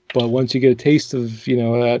 But once you get a taste of,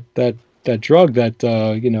 that drug, that,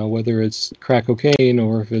 whether it's crack cocaine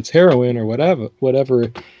or if it's heroin or whatever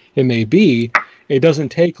it may be, it doesn't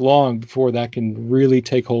take long before that can really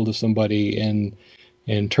take hold of somebody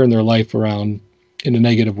and turn their life around in a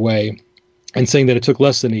negative way. And saying that it took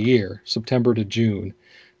less than a year, September to June,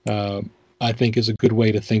 I think is a good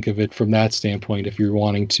way to think of it from that standpoint. If you're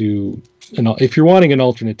wanting an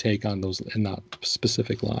alternate take on those and that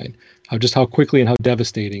specific line, how quickly and how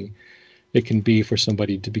devastating it can be for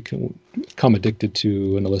somebody to become addicted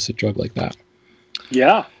to an illicit drug like that.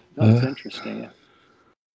 Yeah, that's interesting.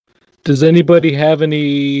 Does anybody have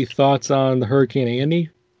any thoughts on the Hurricane Annie?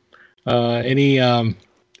 Any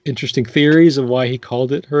interesting theories of why he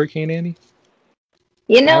called it Hurricane Annie?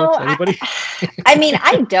 Alex, anybody?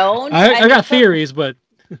 I don't. I got theories, but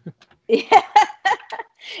yeah.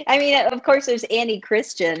 I mean, of course, there's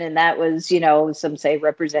anti-Christian, and that was, some say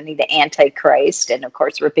representing the Antichrist, and of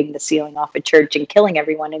course, ripping the ceiling off a church and killing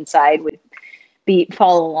everyone inside would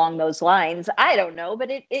follow along those lines. I don't know, but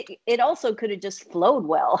it also could have just flowed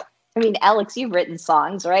well. I mean, Alex, you've written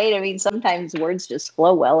songs, right? I mean, sometimes words just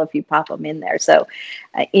flow well if you pop them in there. So,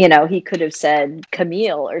 he could have said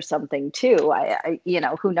Camille or something too.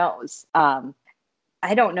 Who knows?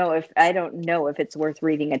 I don't know if it's worth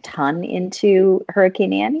reading a ton into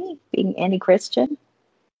Hurricane Annie being anti-Christian.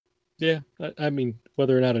 Yeah, I mean,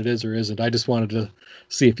 whether or not it is or isn't, I just wanted to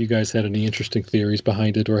see if you guys had any interesting theories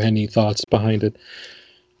behind it or any thoughts behind it,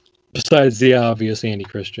 besides the obvious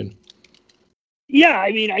anti-Christian. Yeah,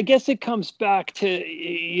 I mean, I guess it comes back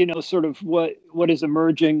to, sort of what is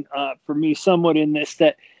emerging for me somewhat in this,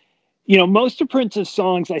 that, most of Prince's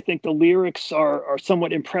songs, I think the lyrics are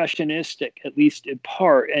somewhat impressionistic, at least in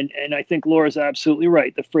part. And I think Laura's absolutely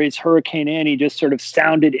right. The phrase Hurricane Annie just sort of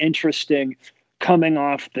sounded interesting coming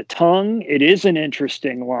off the tongue. It is an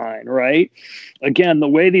interesting line, right? Again, the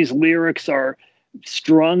way these lyrics are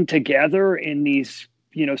strung together in these,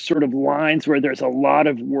 sort of lines where there's a lot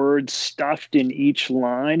of words stuffed in each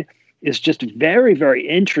line is just very, very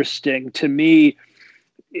interesting to me.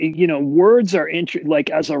 Words are like,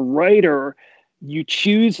 as a writer, you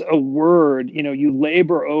choose a word, you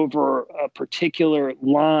labor over a particular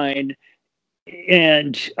line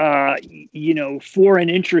and, for an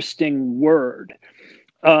interesting word.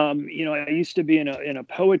 I used to be in a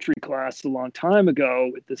poetry class a long time ago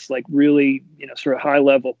with this like really, sort of high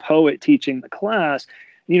level poet teaching the class.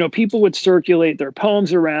 People would circulate their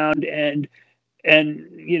poems around and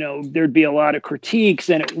there'd be a lot of critiques.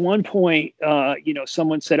 And at one point,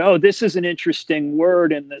 someone said, "Oh, this is an interesting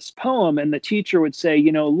word in this poem." And the teacher would say,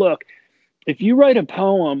 "Look, if you write a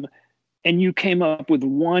poem and you came up with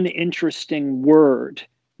one interesting word,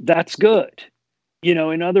 that's good.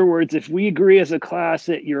 In other words, if we agree as a class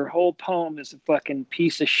that your whole poem is a fucking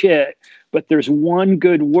piece of shit, but there's one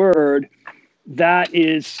good word, that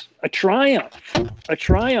is a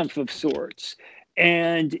triumph of sorts."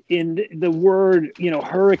 And in the word,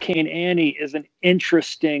 Hurricane Annie is an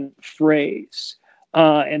interesting phrase.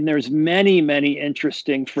 And there's many, many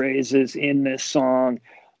interesting phrases in this song,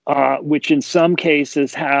 which in some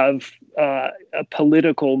cases have a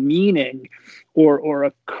political meaning or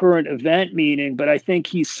a current event meaning. But I think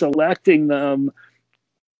he's selecting them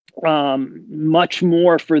much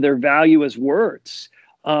more for their value as words.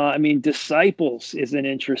 I mean, disciples is an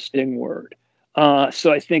interesting word.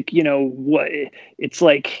 So I think, it's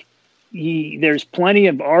like there's plenty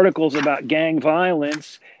of articles about gang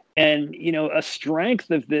violence and, a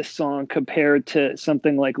strength of this song compared to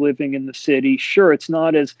something like Living in the City. Sure, it's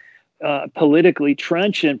not as politically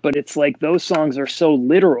trenchant, but it's like those songs are so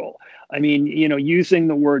literal. I mean, using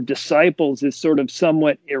the word disciples is sort of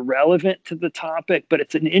somewhat irrelevant to the topic, but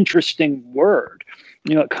it's an interesting word.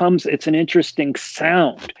 It's an interesting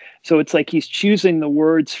sound. So it's like he's choosing the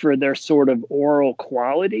words for their sort of oral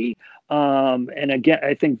quality. And again,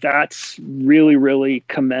 I think that's really, really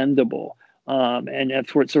commendable. And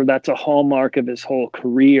that's a hallmark of his whole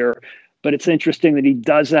career. But it's interesting that he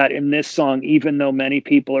does that in this song, even though many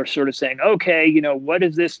people are sort of saying, okay, what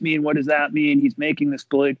does this mean? What does that mean? He's making this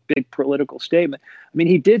big political statement. I mean,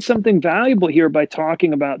 he did something valuable here by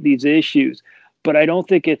talking about these issues, but I don't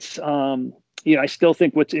think it's, I still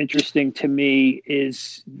think what's interesting to me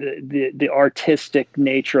is the artistic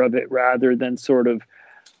nature of it rather than sort of,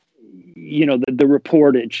 the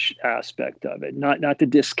reportage aspect of it, not to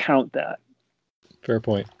discount that. Fair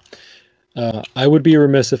point. I would be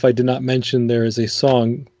remiss if I did not mention there is a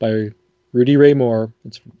song by Rudy Ray Moore.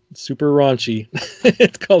 It's super raunchy.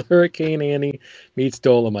 It's called Hurricane Annie Meets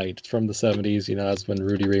Dolomite. It's from the 70s. That's when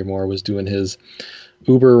Rudy Ray Moore was doing his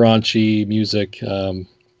uber raunchy music.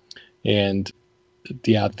 And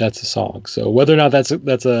yeah, that's a song. So whether or not that's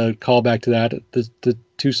a callback to that, the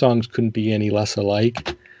two songs couldn't be any less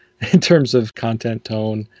alike in terms of content,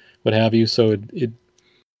 tone, what have you. So it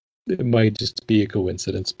might just be a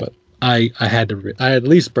coincidence, but I had at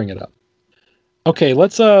least bring it up. Okay,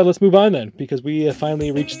 let's move on then, because we finally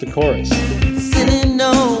reached the chorus. Sitting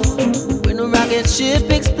on when a rocket ship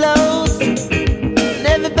explodes and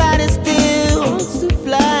everybody still wants to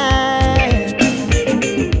fly.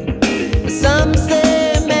 Some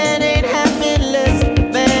say man ain't happy unless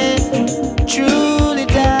man truly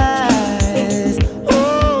dies.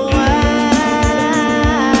 Oh, why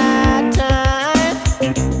time.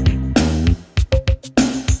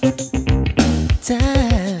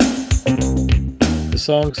 The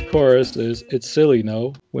song's chorus is, "It's silly,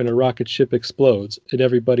 no, when a rocket ship explodes and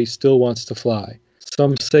everybody still wants to fly.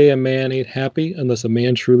 Some say a man ain't happy unless a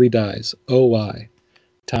man truly dies. Oh, why?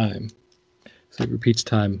 Time." So it repeats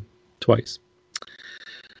time twice.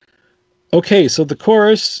 Okay, so the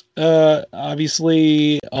chorus,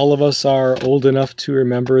 obviously all of us are old enough to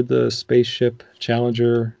remember the Space Shuttle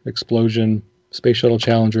Challenger explosion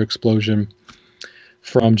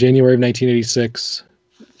from January of 1986,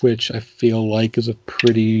 which I feel like is a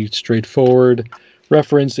pretty straightforward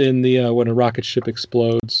reference in the when a rocket ship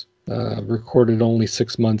explodes. Recorded only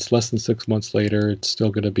less than 6 months later. It's still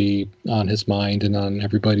going to be on his mind and on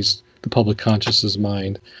the public consciousness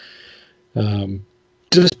mind.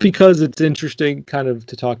 Just because it's interesting kind of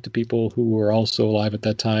to talk to people who were also alive at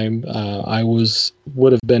that time. I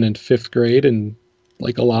would have been in 5th grade, and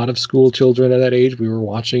like a lot of school children at that age, we were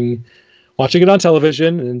watching it on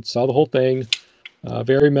television and saw the whole thing.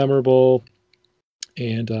 Very memorable,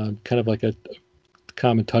 and kind of like a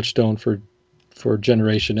common touchstone for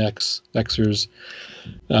Generation Xers.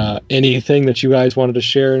 Anything that you guys wanted to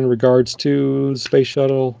share in regards to Space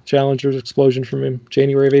Shuttle Challenger's explosion from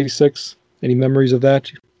January of '86? Any memories of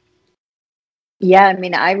that? Yeah, I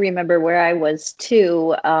mean, I remember where I was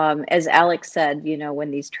too. As Alex said, when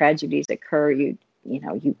these tragedies occur,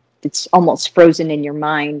 it's almost frozen in your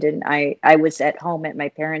mind. And I was at home at my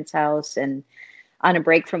parents' house and on a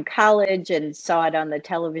break from college and saw it on the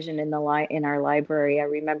television in our library. I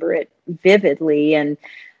remember it vividly, and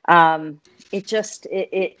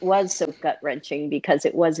it was so gut wrenching because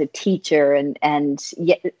it was a teacher, and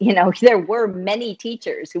yet, there were many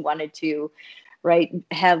teachers who wanted to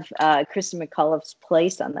have Kristen McAuliffe's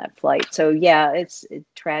place on that flight. So yeah, it's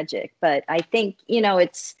tragic, but I think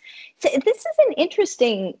this is an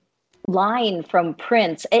interesting line from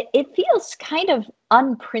Prince. It feels kind of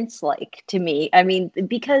un-Prince-like to me. I mean,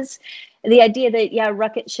 because the idea that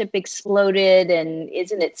rocket ship exploded, and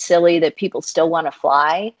isn't it silly that people still want to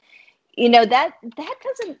fly? That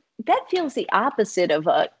feels the opposite of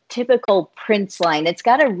a typical Prince line. It's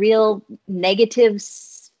got a real negative,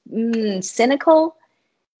 cynical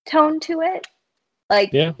tone to it.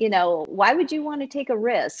 Why would you want to take a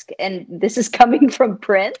risk? And this is coming from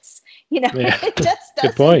Prince. It just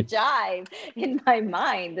doesn't jive in my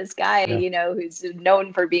mind. This guy, who's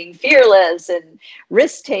known for being fearless and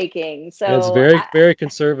risk taking. So it's very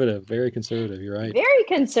conservative. Very conservative. You're right. Very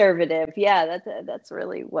conservative. Yeah, that's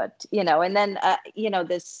really what And then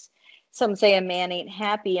this. Some say a man ain't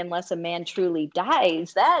happy unless a man truly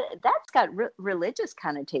dies. That's got religious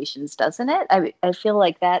connotations, doesn't it? I feel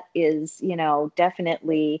like that is,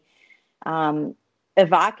 definitely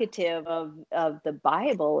evocative of the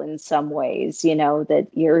Bible in some ways. That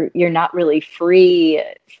you're not really free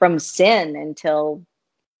from sin until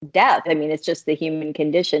death. I mean, it's just the human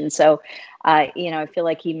condition. So, I feel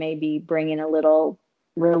like he may be bringing a little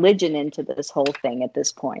religion into this whole thing at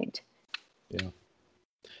this point. Yeah.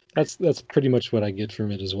 That's pretty much what I get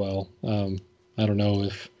from it as well. I don't know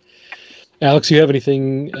if Alex, you have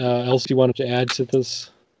anything else you wanted to add to the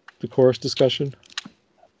chorus discussion?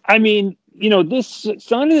 I mean, this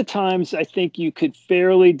Sign of the Times, I think you could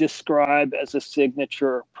fairly describe as a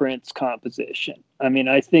signature Prince composition. I mean,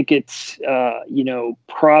 I think it's,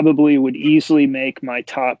 probably would easily make my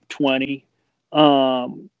top 20,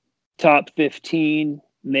 top 15,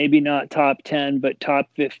 maybe not top 10, but top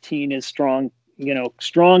 15 is strong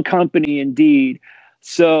company indeed.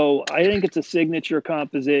 So I think it's a signature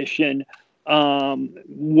composition.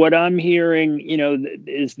 What I'm hearing,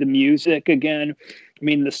 is the music again. I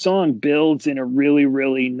mean, the song builds in a really,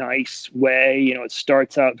 really nice way. It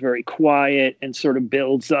starts out very quiet and sort of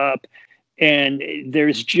builds up. And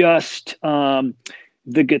there's just the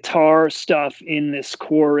guitar stuff in this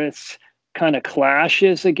chorus kind of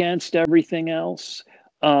clashes against everything else.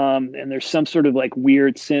 And there's some sort of like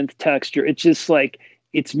weird synth texture. It's just like,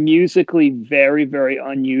 it's musically very, very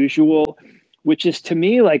unusual, which is to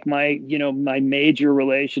me like my major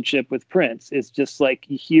relationship with Prince is just like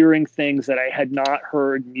hearing things that I had not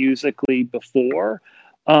heard musically before.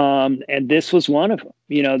 And this was one of them.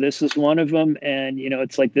 This is one of them. And,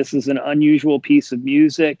 it's like, this is an unusual piece of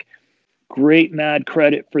music. Great mad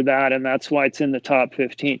credit for that. And that's why it's in the top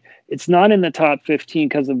 15. It's not in the top 15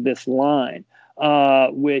 because of this line.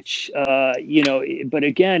 But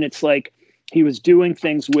again, it's like he was doing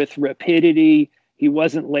things with rapidity. He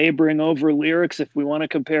wasn't laboring over lyrics. If we want to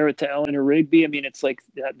compare it to Eleanor Rigby, I mean, it's like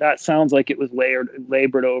that sounds like it was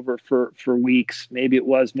labored over for weeks. Maybe it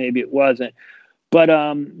was, maybe it wasn't. But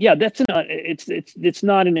it's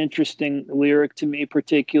not an interesting lyric to me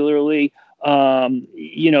particularly.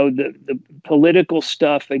 The political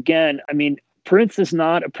stuff again. I mean, Prince is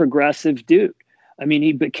not a progressive dude. I mean,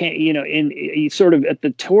 he became, he sort of at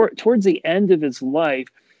the towards the end of his life,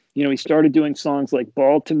 he started doing songs like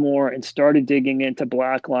Baltimore and started digging into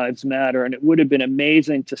Black Lives Matter. And it would have been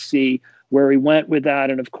amazing to see where he went with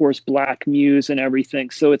that. And of course, Black Muse and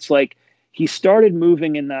everything. So it's like he started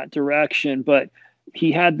moving in that direction, but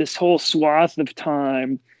he had this whole swath of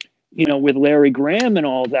time, with Larry Graham and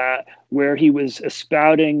all that, where he was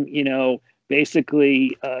espouting,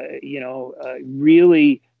 basically,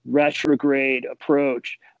 really retrograde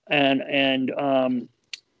approach, and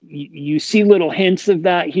you see little hints of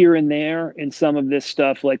that here and there in some of this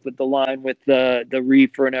stuff, like with the line with the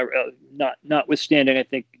reefer and notwithstanding, I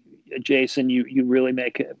think Jason, you really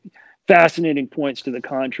make fascinating points to the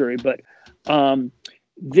contrary. But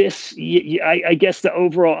this, I guess the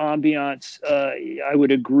overall ambiance, I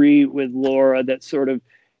would agree with Laura that sort of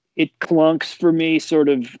it clunks for me, sort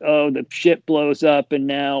of, oh, the ship blows up, and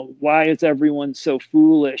now why is everyone so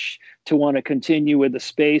foolish to want to continue with the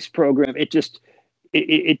space program? It just,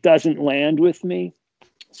 it doesn't land with me.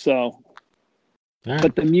 So,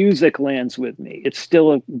 but the music lands with me. It's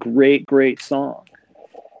still a great, great song,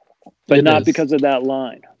 but it not is. Because of that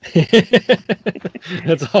line.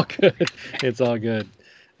 That's all good. It's all good.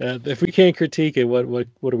 If we can't critique it, what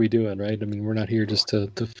are we doing, right? I mean, we're not here just to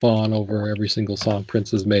fawn over every single song Prince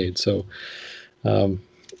has made. So,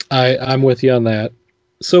 I'm with you on that.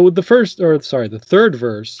 So with the third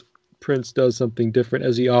verse, Prince does something different,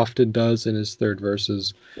 as he often does in his third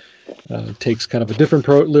verses. Takes kind of a different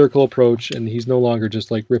lyrical approach, and he's no longer just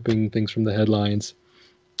like ripping things from the headlines.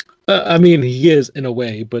 I mean, he is in a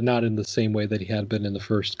way, but not in the same way that he had been in the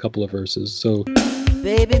first couple of verses. So.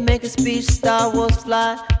 Baby, make a speech, Star Wars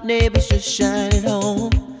fly, neighbors just shine it home.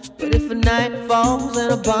 But if a night falls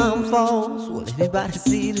and a bomb falls, will anybody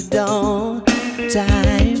see the dawn?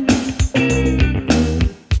 Time.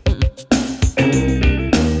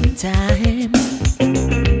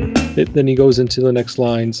 Then he goes into the next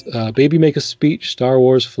lines. Baby, make a speech, Star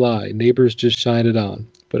Wars fly, neighbors just shine it on.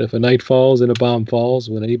 But if a night falls and a bomb falls,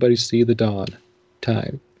 will anybody see the dawn?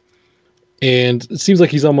 Time. And it seems like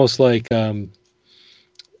he's almost like...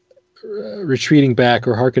 retreating back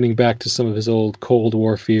or hearkening back to some of his old Cold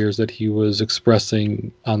War fears that he was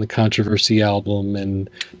expressing on the Controversy album in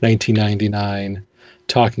 1999,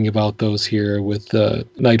 talking about those here with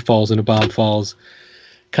Night Falls and a Bomb Falls,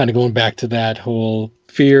 kind of going back to that whole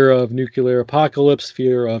fear of nuclear apocalypse,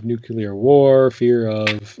 fear of nuclear war, fear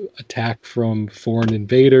of attack from foreign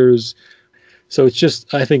invaders. So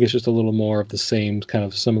I think it's just a little more of the same kind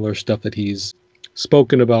of similar stuff that he's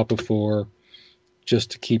spoken about before,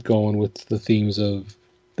 just to keep going with the themes of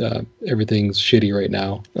everything's shitty right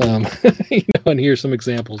now. And here's some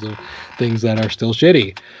examples of things that are still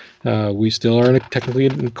shitty. We still are technically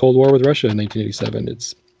in Cold War with Russia in 1987.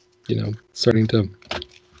 It's, starting to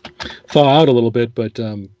thaw out a little bit, but,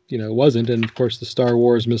 it wasn't. And of course, the Star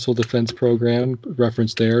Wars missile defense program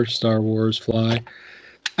referenced there, Star Wars fly.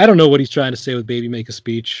 I don't know what he's trying to say with Baby Make a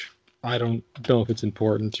Speech. I don't know if it's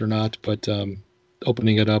important or not, but,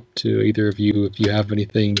 opening it up to either of you if you have any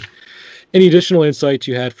additional insights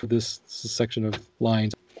you had for this section of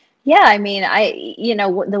lines. Yeah, I mean,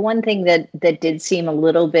 the one thing that did seem a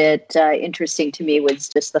little bit interesting to me was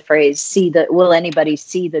just the phrase will anybody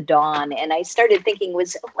see the dawn? And I started thinking, when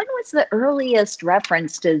was the earliest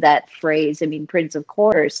reference to that phrase? I mean, Prince, of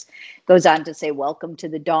course, goes on to say, welcome to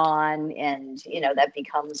the dawn. And, that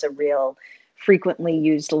becomes a real frequently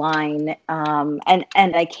used line, and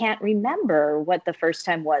I can't remember what the first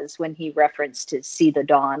time was when he referenced to see the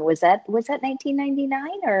dawn. Was that 1999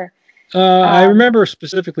 or? I remember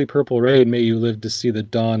specifically Purple Rain, May You Live to See the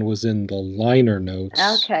Dawn was in the liner notes.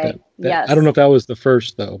 Okay. Yes. I don't know if that was the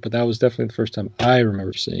first though, but that was definitely the first time I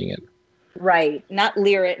remember seeing it. Right. Not in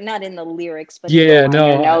the lyrics, but yeah, in the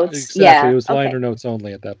liner notes. Exactly. Yeah. It was liner notes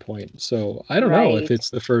only at that point. So I don't know if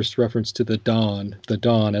it's the first reference to the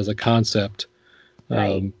dawn as a concept.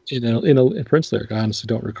 In a Prince lyric. I honestly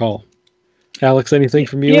don't recall. Alex, anything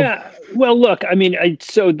from you? Yeah. Well, look, I mean,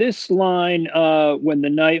 so this line, when the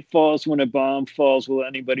night falls, when a bomb falls, will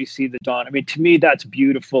anybody see the dawn? I mean, to me, that's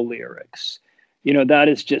beautiful lyrics. That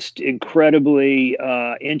is just incredibly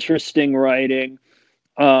interesting writing.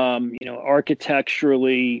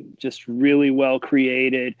 Architecturally, just really well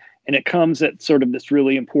created. And it comes at sort of this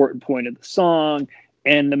really important point of the song.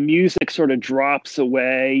 And the music sort of drops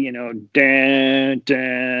away, dan,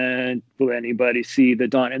 dan, will anybody see the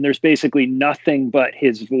dawn? And there's basically nothing but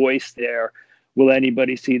his voice there, will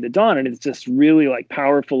anybody see the dawn? And it's just really like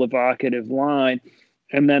powerful, evocative line.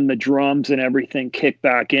 And then the drums and everything kick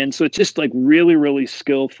back in. So it's just like really, really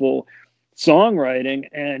skillful songwriting.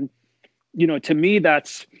 And, to me,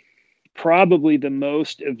 that's probably the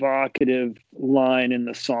most evocative line in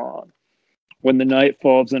the song. When the night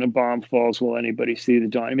falls and a bomb falls, will anybody see the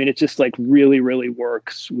dawn? I mean, it just like really, really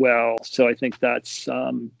works well. So I think that's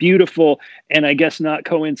beautiful. And I guess not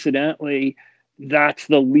coincidentally, that's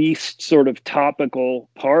the least sort of topical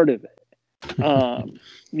part of it. And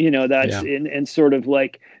sort of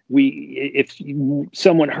like if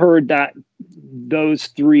someone heard those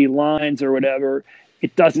three lines or whatever,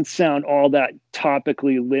 it doesn't sound all that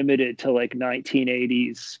topically limited to like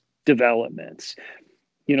 1980s developments.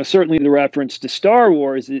 Certainly the reference to Star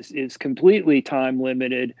Wars is completely time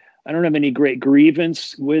limited. I don't have any great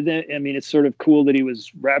grievance with it. I mean, it's sort of cool that he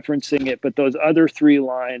was referencing it, but those other three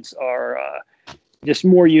lines are just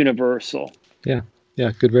more universal. Yeah,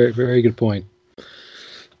 good, very, very good point.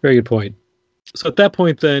 Very good point. So at that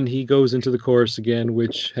point, then he goes into the chorus again,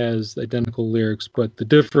 which has identical lyrics, but the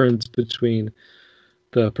difference between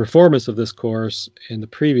the performance of this chorus and the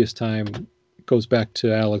previous time goes back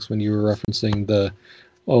to Alex when you were referencing the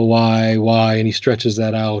 "oh why," and he stretches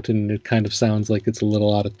that out, and it kind of sounds like it's a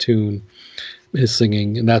little out of tune, his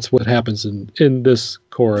singing, and that's what happens in this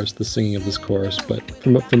chorus, the singing of this chorus. But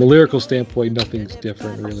from a lyrical standpoint, nothing's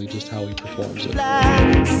different, really, just how he performs it.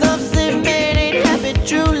 Something man ain't happy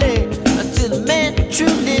truly until the man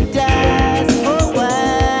truly dies. Oh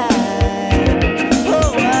why,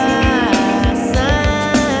 sigh,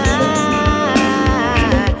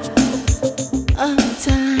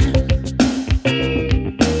 time.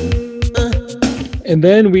 And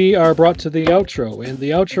then we are brought to the outro, and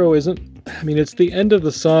the outro isn't, I mean, it's the end of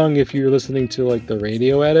the song if you're listening to like the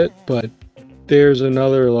radio edit, but there's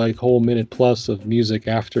another like whole minute plus of music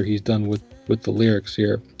after he's done with the lyrics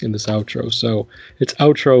here in this outro. So it's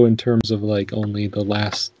outro in terms of like only the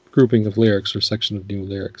last grouping of lyrics or section of new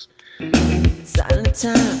lyrics. Silent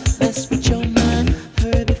time, mess with your mind,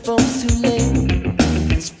 hurry before it's too late.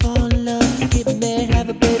 Let's fall in love, get married, have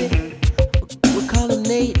a baby. We'll call him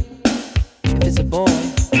Nate, if it's a boy.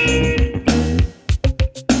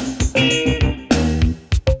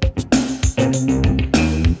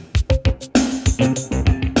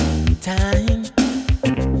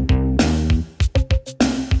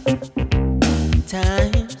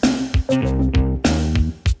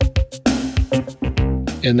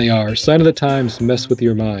 And they are, sign of the times, mess with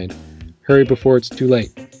your mind. Hurry before it's too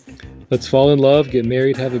late. Let's fall in love, get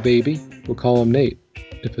married, have a baby. We'll call him Nate,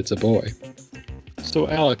 if it's a boy. So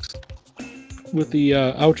Alex, with the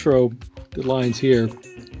outro, the lines here,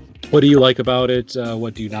 what do you like about it?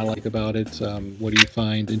 What do you not like about it? What do you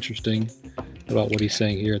find interesting about what he's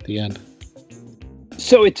saying here at the end?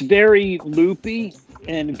 So it's very loopy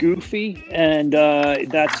and goofy, and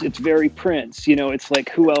it's very Prince. You know, it's like,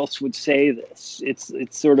 who else would say this?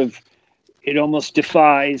 It's sort of, it almost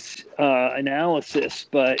defies analysis.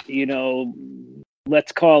 But you know,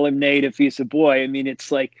 let's call him Nate if he's a boy. I mean,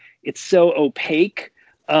 it's like, it's so opaque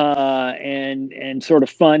and sort of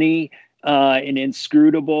funny and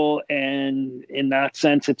inscrutable, and in that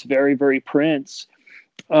sense, it's very, very Prince.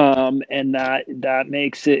 And that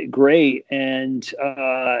makes it great. And,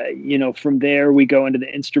 you know, from there we go into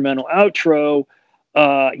the instrumental outro,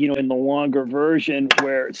 you know, in the longer version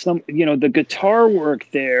where the guitar work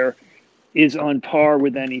there is on par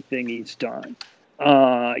with anything he's done.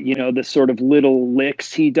 You know, the sort of little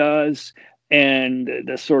licks he does and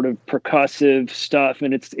the sort of percussive stuff.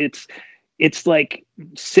 And it's like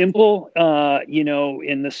simple, you know,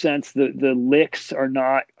 in the sense that the licks are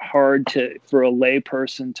not hard for a lay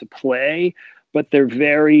person to play, but they're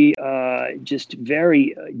very, just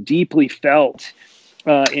very deeply felt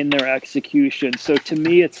in their execution. So to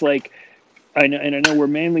me, it's like, I know we're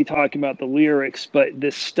mainly talking about the lyrics, but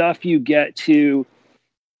the stuff you get to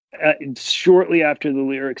shortly after the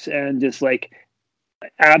lyrics end is like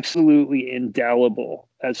absolutely indelible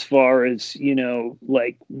as far as, you know,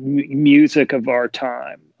 like music of our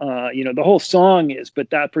time. You know, the whole song is, but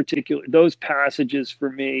those passages for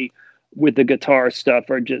me with the guitar stuff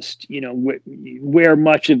are just, you know, where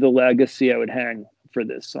much of the legacy I would hang for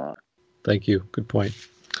this song. Thank you. Good point.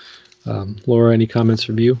 Laura, any comments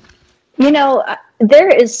from you? You know, there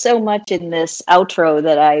is so much in this outro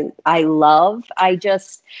that I love. I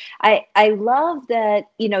love that,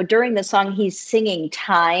 you know, during the song, he's singing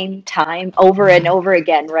time over and over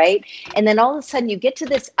again, right? And then all of a sudden you get to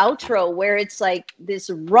this outro where it's like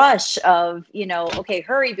this rush of, you know, okay,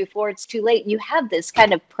 hurry before it's too late. And you have this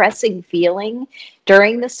kind of pressing feeling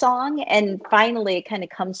during the song, and finally it kind of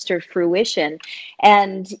comes to fruition.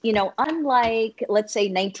 And, you know, unlike, let's say,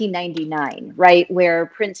 1999, right, where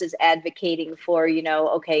Prince is advocating for, you know,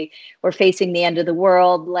 okay, we're facing the end of the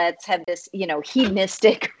world, let's have this, you know,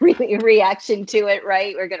 hedonistic reaction to it,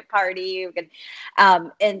 right? We're going to party,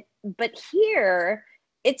 but here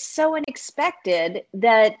it's so unexpected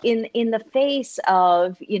that in the face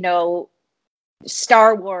of, you know,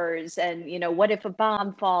 Star Wars and, you know, what if a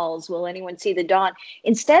bomb falls? Will anyone see the dawn?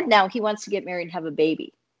 Instead, now he wants to get married and have a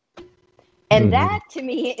baby. And that, to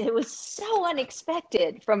me, it was so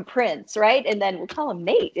unexpected from Prince, right? And then we'll call him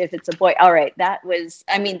Nate if it's a boy. All right, that was,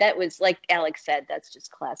 like Alex said, that's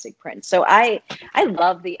just classic Prince. So I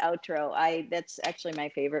love the outro. That's actually my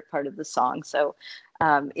favorite part of the song. So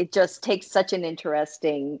it just takes such an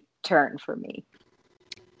interesting turn for me.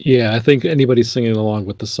 Yeah, I think anybody singing along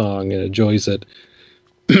with the song and enjoys it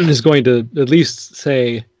is going to at least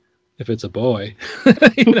say, if it's a boy,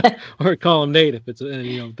 you know, or call him Nate if it's,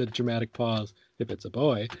 you know, the dramatic pause, if it's a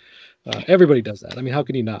boy. Everybody does that. I mean, how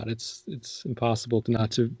can you not? It's impossible to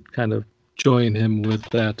not to kind of join him with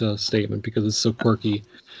that statement because it's so quirky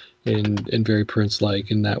and very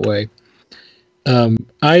Prince-like in that way.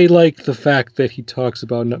 I like the fact that he talks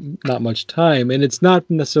about not much time, and it's not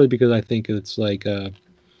necessarily because I think it's like a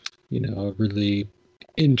really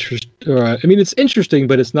I mean, it's interesting,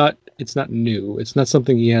 but it's not new. It's not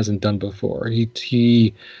something he hasn't done before.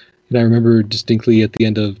 He and I remember distinctly at the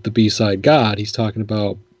end of the B-side God, he's talking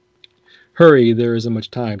about hurry, there isn't much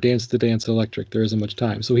time. Dance the dance electric, there isn't much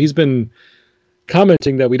time. So he's been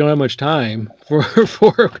commenting that we don't have much time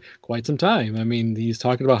for quite some time. I mean, he's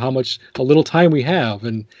talking about how little time we have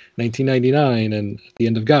in 1999 and at the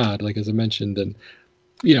end of God, like as I mentioned, and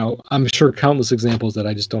I'm sure countless examples that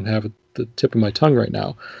I just don't have at the tip of my tongue right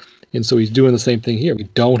now. And so he's doing the same thing here. We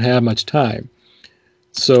don't have much time.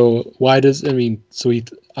 So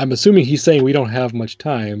I'm assuming he's saying we don't have much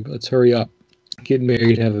time. Let's hurry up, get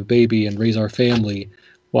married, have a baby, and raise our family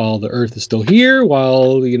while the earth is still here,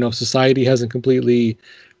 while, society hasn't completely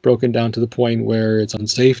broken down to the point where it's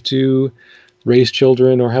unsafe to raise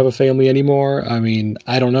children or have a family anymore. I mean,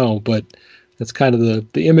 I don't know, but that's kind of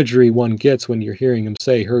the imagery one gets when you're hearing him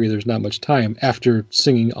say, hurry, there's not much time, after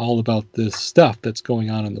singing all about this stuff that's going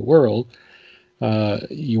on in the world.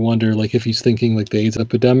 You wonder, like, if he's thinking like the AIDS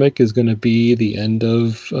epidemic is going to be the end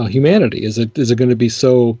of humanity. Is it going to be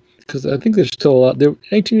so? Because I think there's still a lot. There,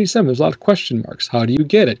 1987, there's a lot of question marks. How do you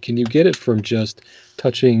get it? Can you get it from just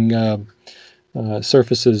touching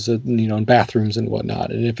surfaces, in bathrooms and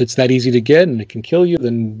whatnot? And if it's that easy to get and it can kill you,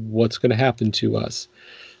 then what's going to happen to us?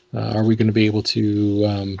 Are we going to be able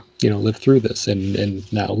to, live through this?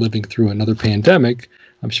 And now living through another pandemic,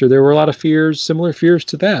 I'm sure there were a lot of fears, similar fears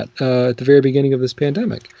to that at the very beginning of this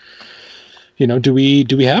pandemic. Do we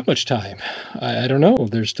have much time? I don't know.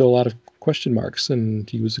 There's still a lot of question marks, and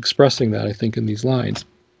he was expressing that, I think, in these lines.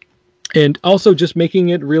 And also just making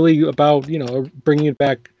it really about, bringing it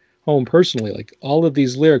back home personally. Like, all of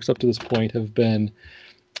these lyrics up to this point have been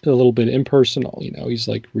a little bit impersonal. He's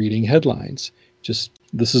like reading headlines. Just,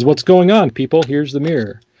 this is what's going on, people. Here's the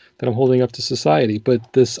mirror that I'm holding up to society.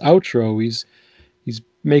 But this outro, he's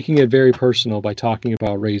making it very personal by talking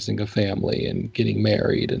about raising a family and getting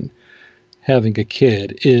married and having a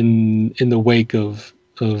kid in the wake of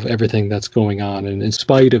everything that's going on, and in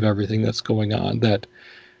spite of everything that's going on. That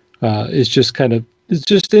is just it's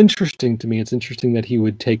just interesting to me. It's interesting that he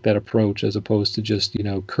would take that approach as opposed to just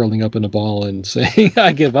curling up in a ball and saying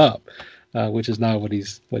I give up, which is not what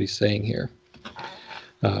he's saying here.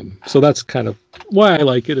 So that's kind of why I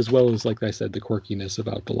like it, as well as, like I said, the quirkiness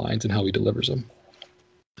about the lines and how he delivers them.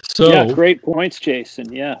 So yeah, great points,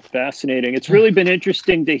 Jason. Yeah, fascinating. It's really been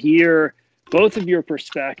interesting to hear both of your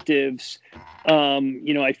perspectives.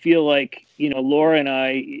 I feel like, Laura and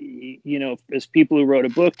I, as people who wrote a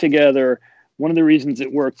book together, one of the reasons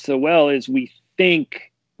it worked so well is we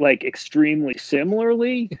think like extremely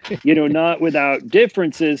similarly, not without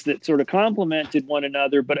differences that sort of complemented one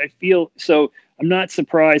another. But I feel so I'm not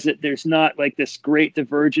surprised that there's not like this great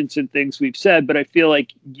divergence in things we've said, but I feel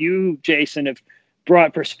like you, Jason, have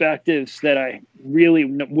brought perspectives that I really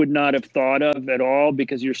would not have thought of at all,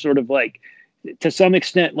 because you're sort of like, to some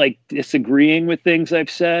extent, like disagreeing with things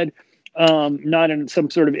I've said, not in some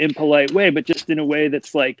sort of impolite way, but just in a way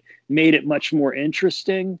that's like made it much more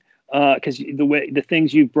interesting. Because the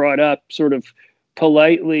things you've brought up, sort of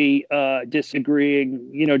politely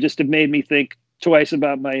disagreeing, just have made me think twice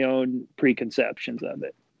about my own preconceptions of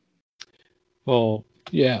it. Well,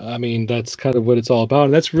 yeah, I mean, that's kind of what it's all about.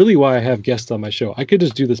 And that's really why I have guests on my show. I could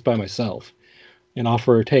just do this by myself and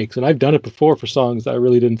offer takes. And I've done it before for songs that I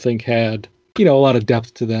really didn't think had, a lot of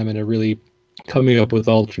depth to them, and it really coming up with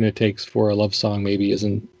alternate takes for a love song maybe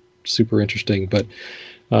isn't super interesting, but,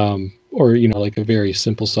 or, like a very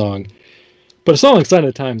simple song. But a song like Sign of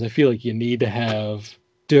the Times, I feel like you need to have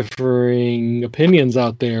differing opinions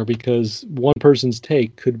out there, because one person's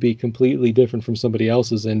take could be completely different from somebody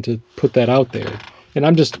else's, and to put that out there. And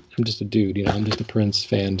I'm just a dude, I'm just a Prince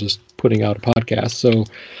fan, just putting out a podcast. So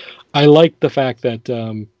I like the fact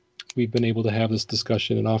that we've been able to have this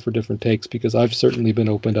discussion and offer different takes, because I've certainly been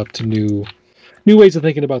opened up to new ways of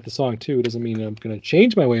thinking about the song too. It doesn't mean I'm going to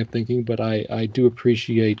change my way of thinking, but I do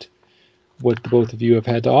appreciate what the both of you have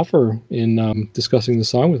had to offer in discussing the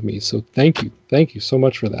song with me. So thank you so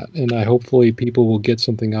much for that, and hopefully people will get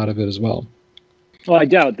something out of it as well. Well, I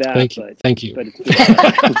doubt that. Thank you. But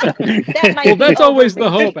well, that's always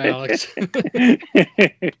the hope, Alex.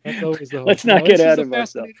 That's always the hope. Let's not get out of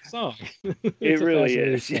myself. Song. It really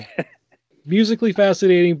is. Song. Musically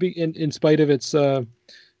fascinating, in spite of its kind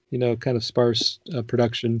of sparse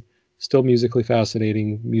production. still musically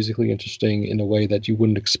fascinating, musically interesting in a way that you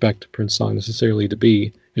wouldn't expect a Prince song necessarily to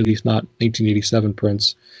be, at least not 1987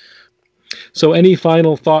 Prince. So any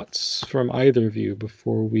final thoughts from either of you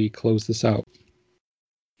before we close this out?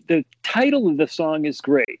 The title of the song is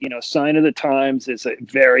great. Sign of the Times is a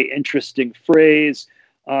very interesting phrase.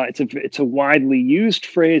 It's a widely used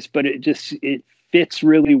phrase, but it fits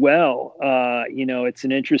really well. It's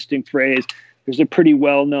an interesting phrase. There's a pretty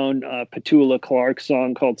well-known Petula Clark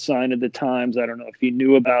song called "Sign of the Times." I don't know if you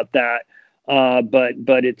knew about that,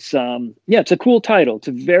 but it's it's a cool title. It's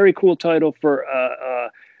a very cool title for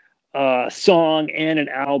a song and an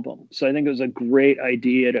album. So I think it was a great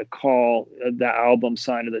idea to call the album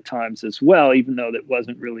 "Sign of the Times" as well, even though that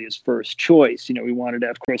wasn't really his first choice. We wanted to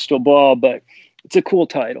have Crystal Ball, but it's a cool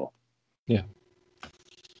title. Yeah.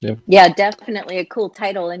 Yep. Yeah, definitely a cool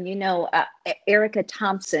title. And, Erica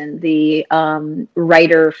Thompson, the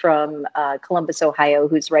writer from Columbus, Ohio,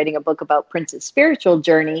 who's writing a book about Prince's spiritual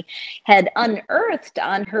journey, had unearthed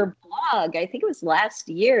on her blog, I think it was last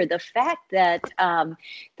year, the fact that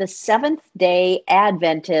the Seventh-day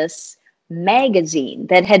Adventists magazine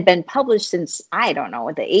that had been published since, I don't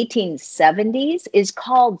know, the 1870s is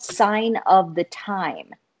called Sign of the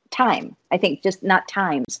Time, I think, just not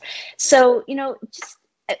Times. So,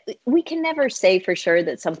 we can never say for sure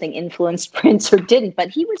that something influenced Prince or didn't, but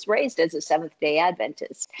he was raised as a Seventh-day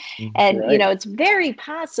Adventist. And, right. It's very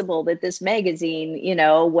possible that this magazine,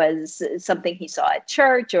 was something he saw at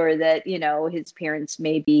church, or that, his parents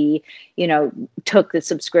maybe, took the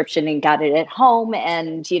subscription and got it at home.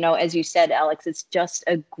 And, as you said, Alex, it's just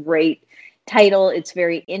a great title. It's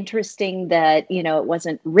very interesting that, it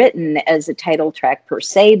wasn't written as a title track per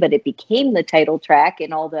se, but it became the title track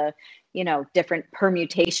in all the different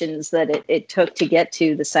permutations that it took to get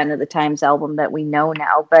to the Sign of the Times album that we know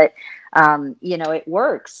now. But, it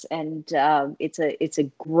works, and it's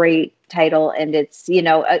a great title. And it's,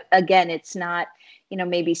 again, it's not,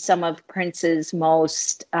 maybe some of Prince's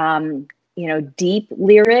most, deep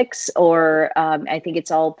lyrics, or I think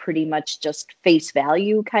it's all pretty much just face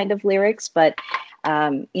value kind of lyrics. But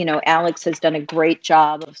Alex has done a great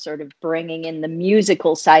job of sort of bringing in the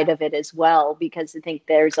musical side of it as well, because I think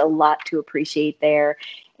there's a lot to appreciate there.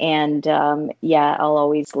 And I'll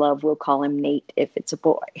always love, we'll call him Nate if it's a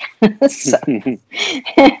boy.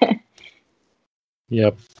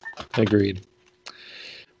 Yep, agreed.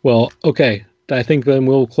 Well, okay. I think then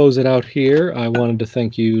we'll close it out here. I wanted to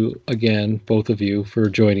thank you again, both of you, for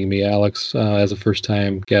joining me. Alex, as a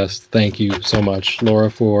first-time guest, thank you so much. Laura,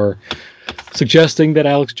 for suggesting that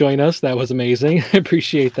Alex join us. That was amazing. I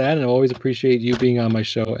appreciate that, and I always appreciate you being on my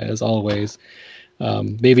show, as always.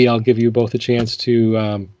 Maybe I'll give you both a chance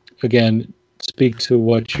to, again, speak to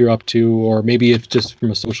what you're up to, or maybe if just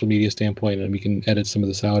from a social media standpoint, and we can edit some of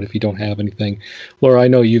this out if you don't have anything. Laura, I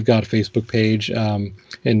know you've got a Facebook page,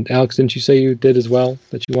 and Alex, didn't you say you did as well,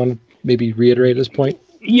 that you want to maybe reiterate at this point?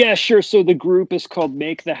 Yeah, sure. So the group is called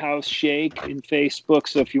Make the House Shake in Facebook.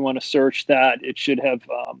 So if you want to search that, it should have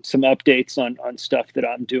some updates on stuff that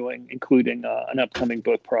I'm doing, including an upcoming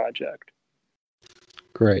book project.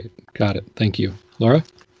 Great. Got it. Thank you. Laura?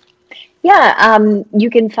 Yeah,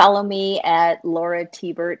 you can follow me at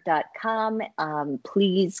lauratbert.com.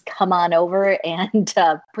 Please come on over and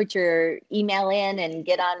put your email in and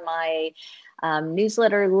get on my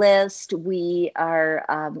newsletter list. We are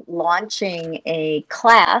launching a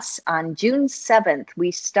class on June 7th.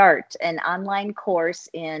 We start an online course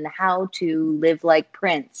in how to live like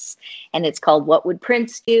Prince, and it's called What Would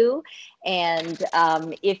Prince Do? And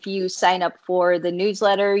if you sign up for the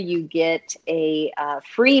newsletter, you get a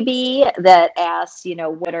freebie that asks,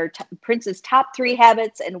 what are Prince's top 3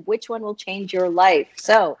 habits and which one will change your life.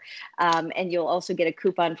 So, and you'll also get a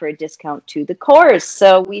coupon for a discount to the course.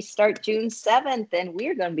 So we start June 7th, and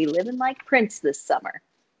we're going to be living like Prince this summer.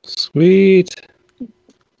 Sweet.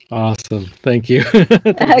 Awesome. Thank you.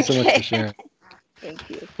 Thank you so much for sharing. Thank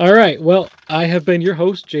you. All right. Well, I have been your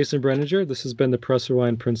host, Jason Brenninger. This has been the Press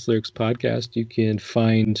Rewind Prince Lyrics podcast. You can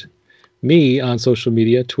find me on social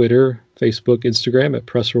media, Twitter, Facebook, Instagram at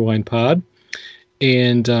Press Rewind Pod.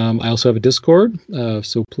 And I also have a Discord.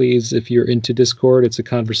 So please, if you're into Discord, it's a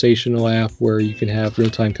conversational app where you can have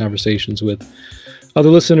real-time conversations with other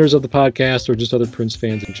listeners of the podcast, or just other Prince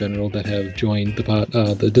fans in general that have joined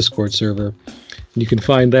the Discord server. You can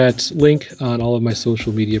find that link on all of my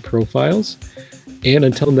social media profiles. And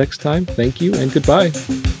until next time, thank you and goodbye.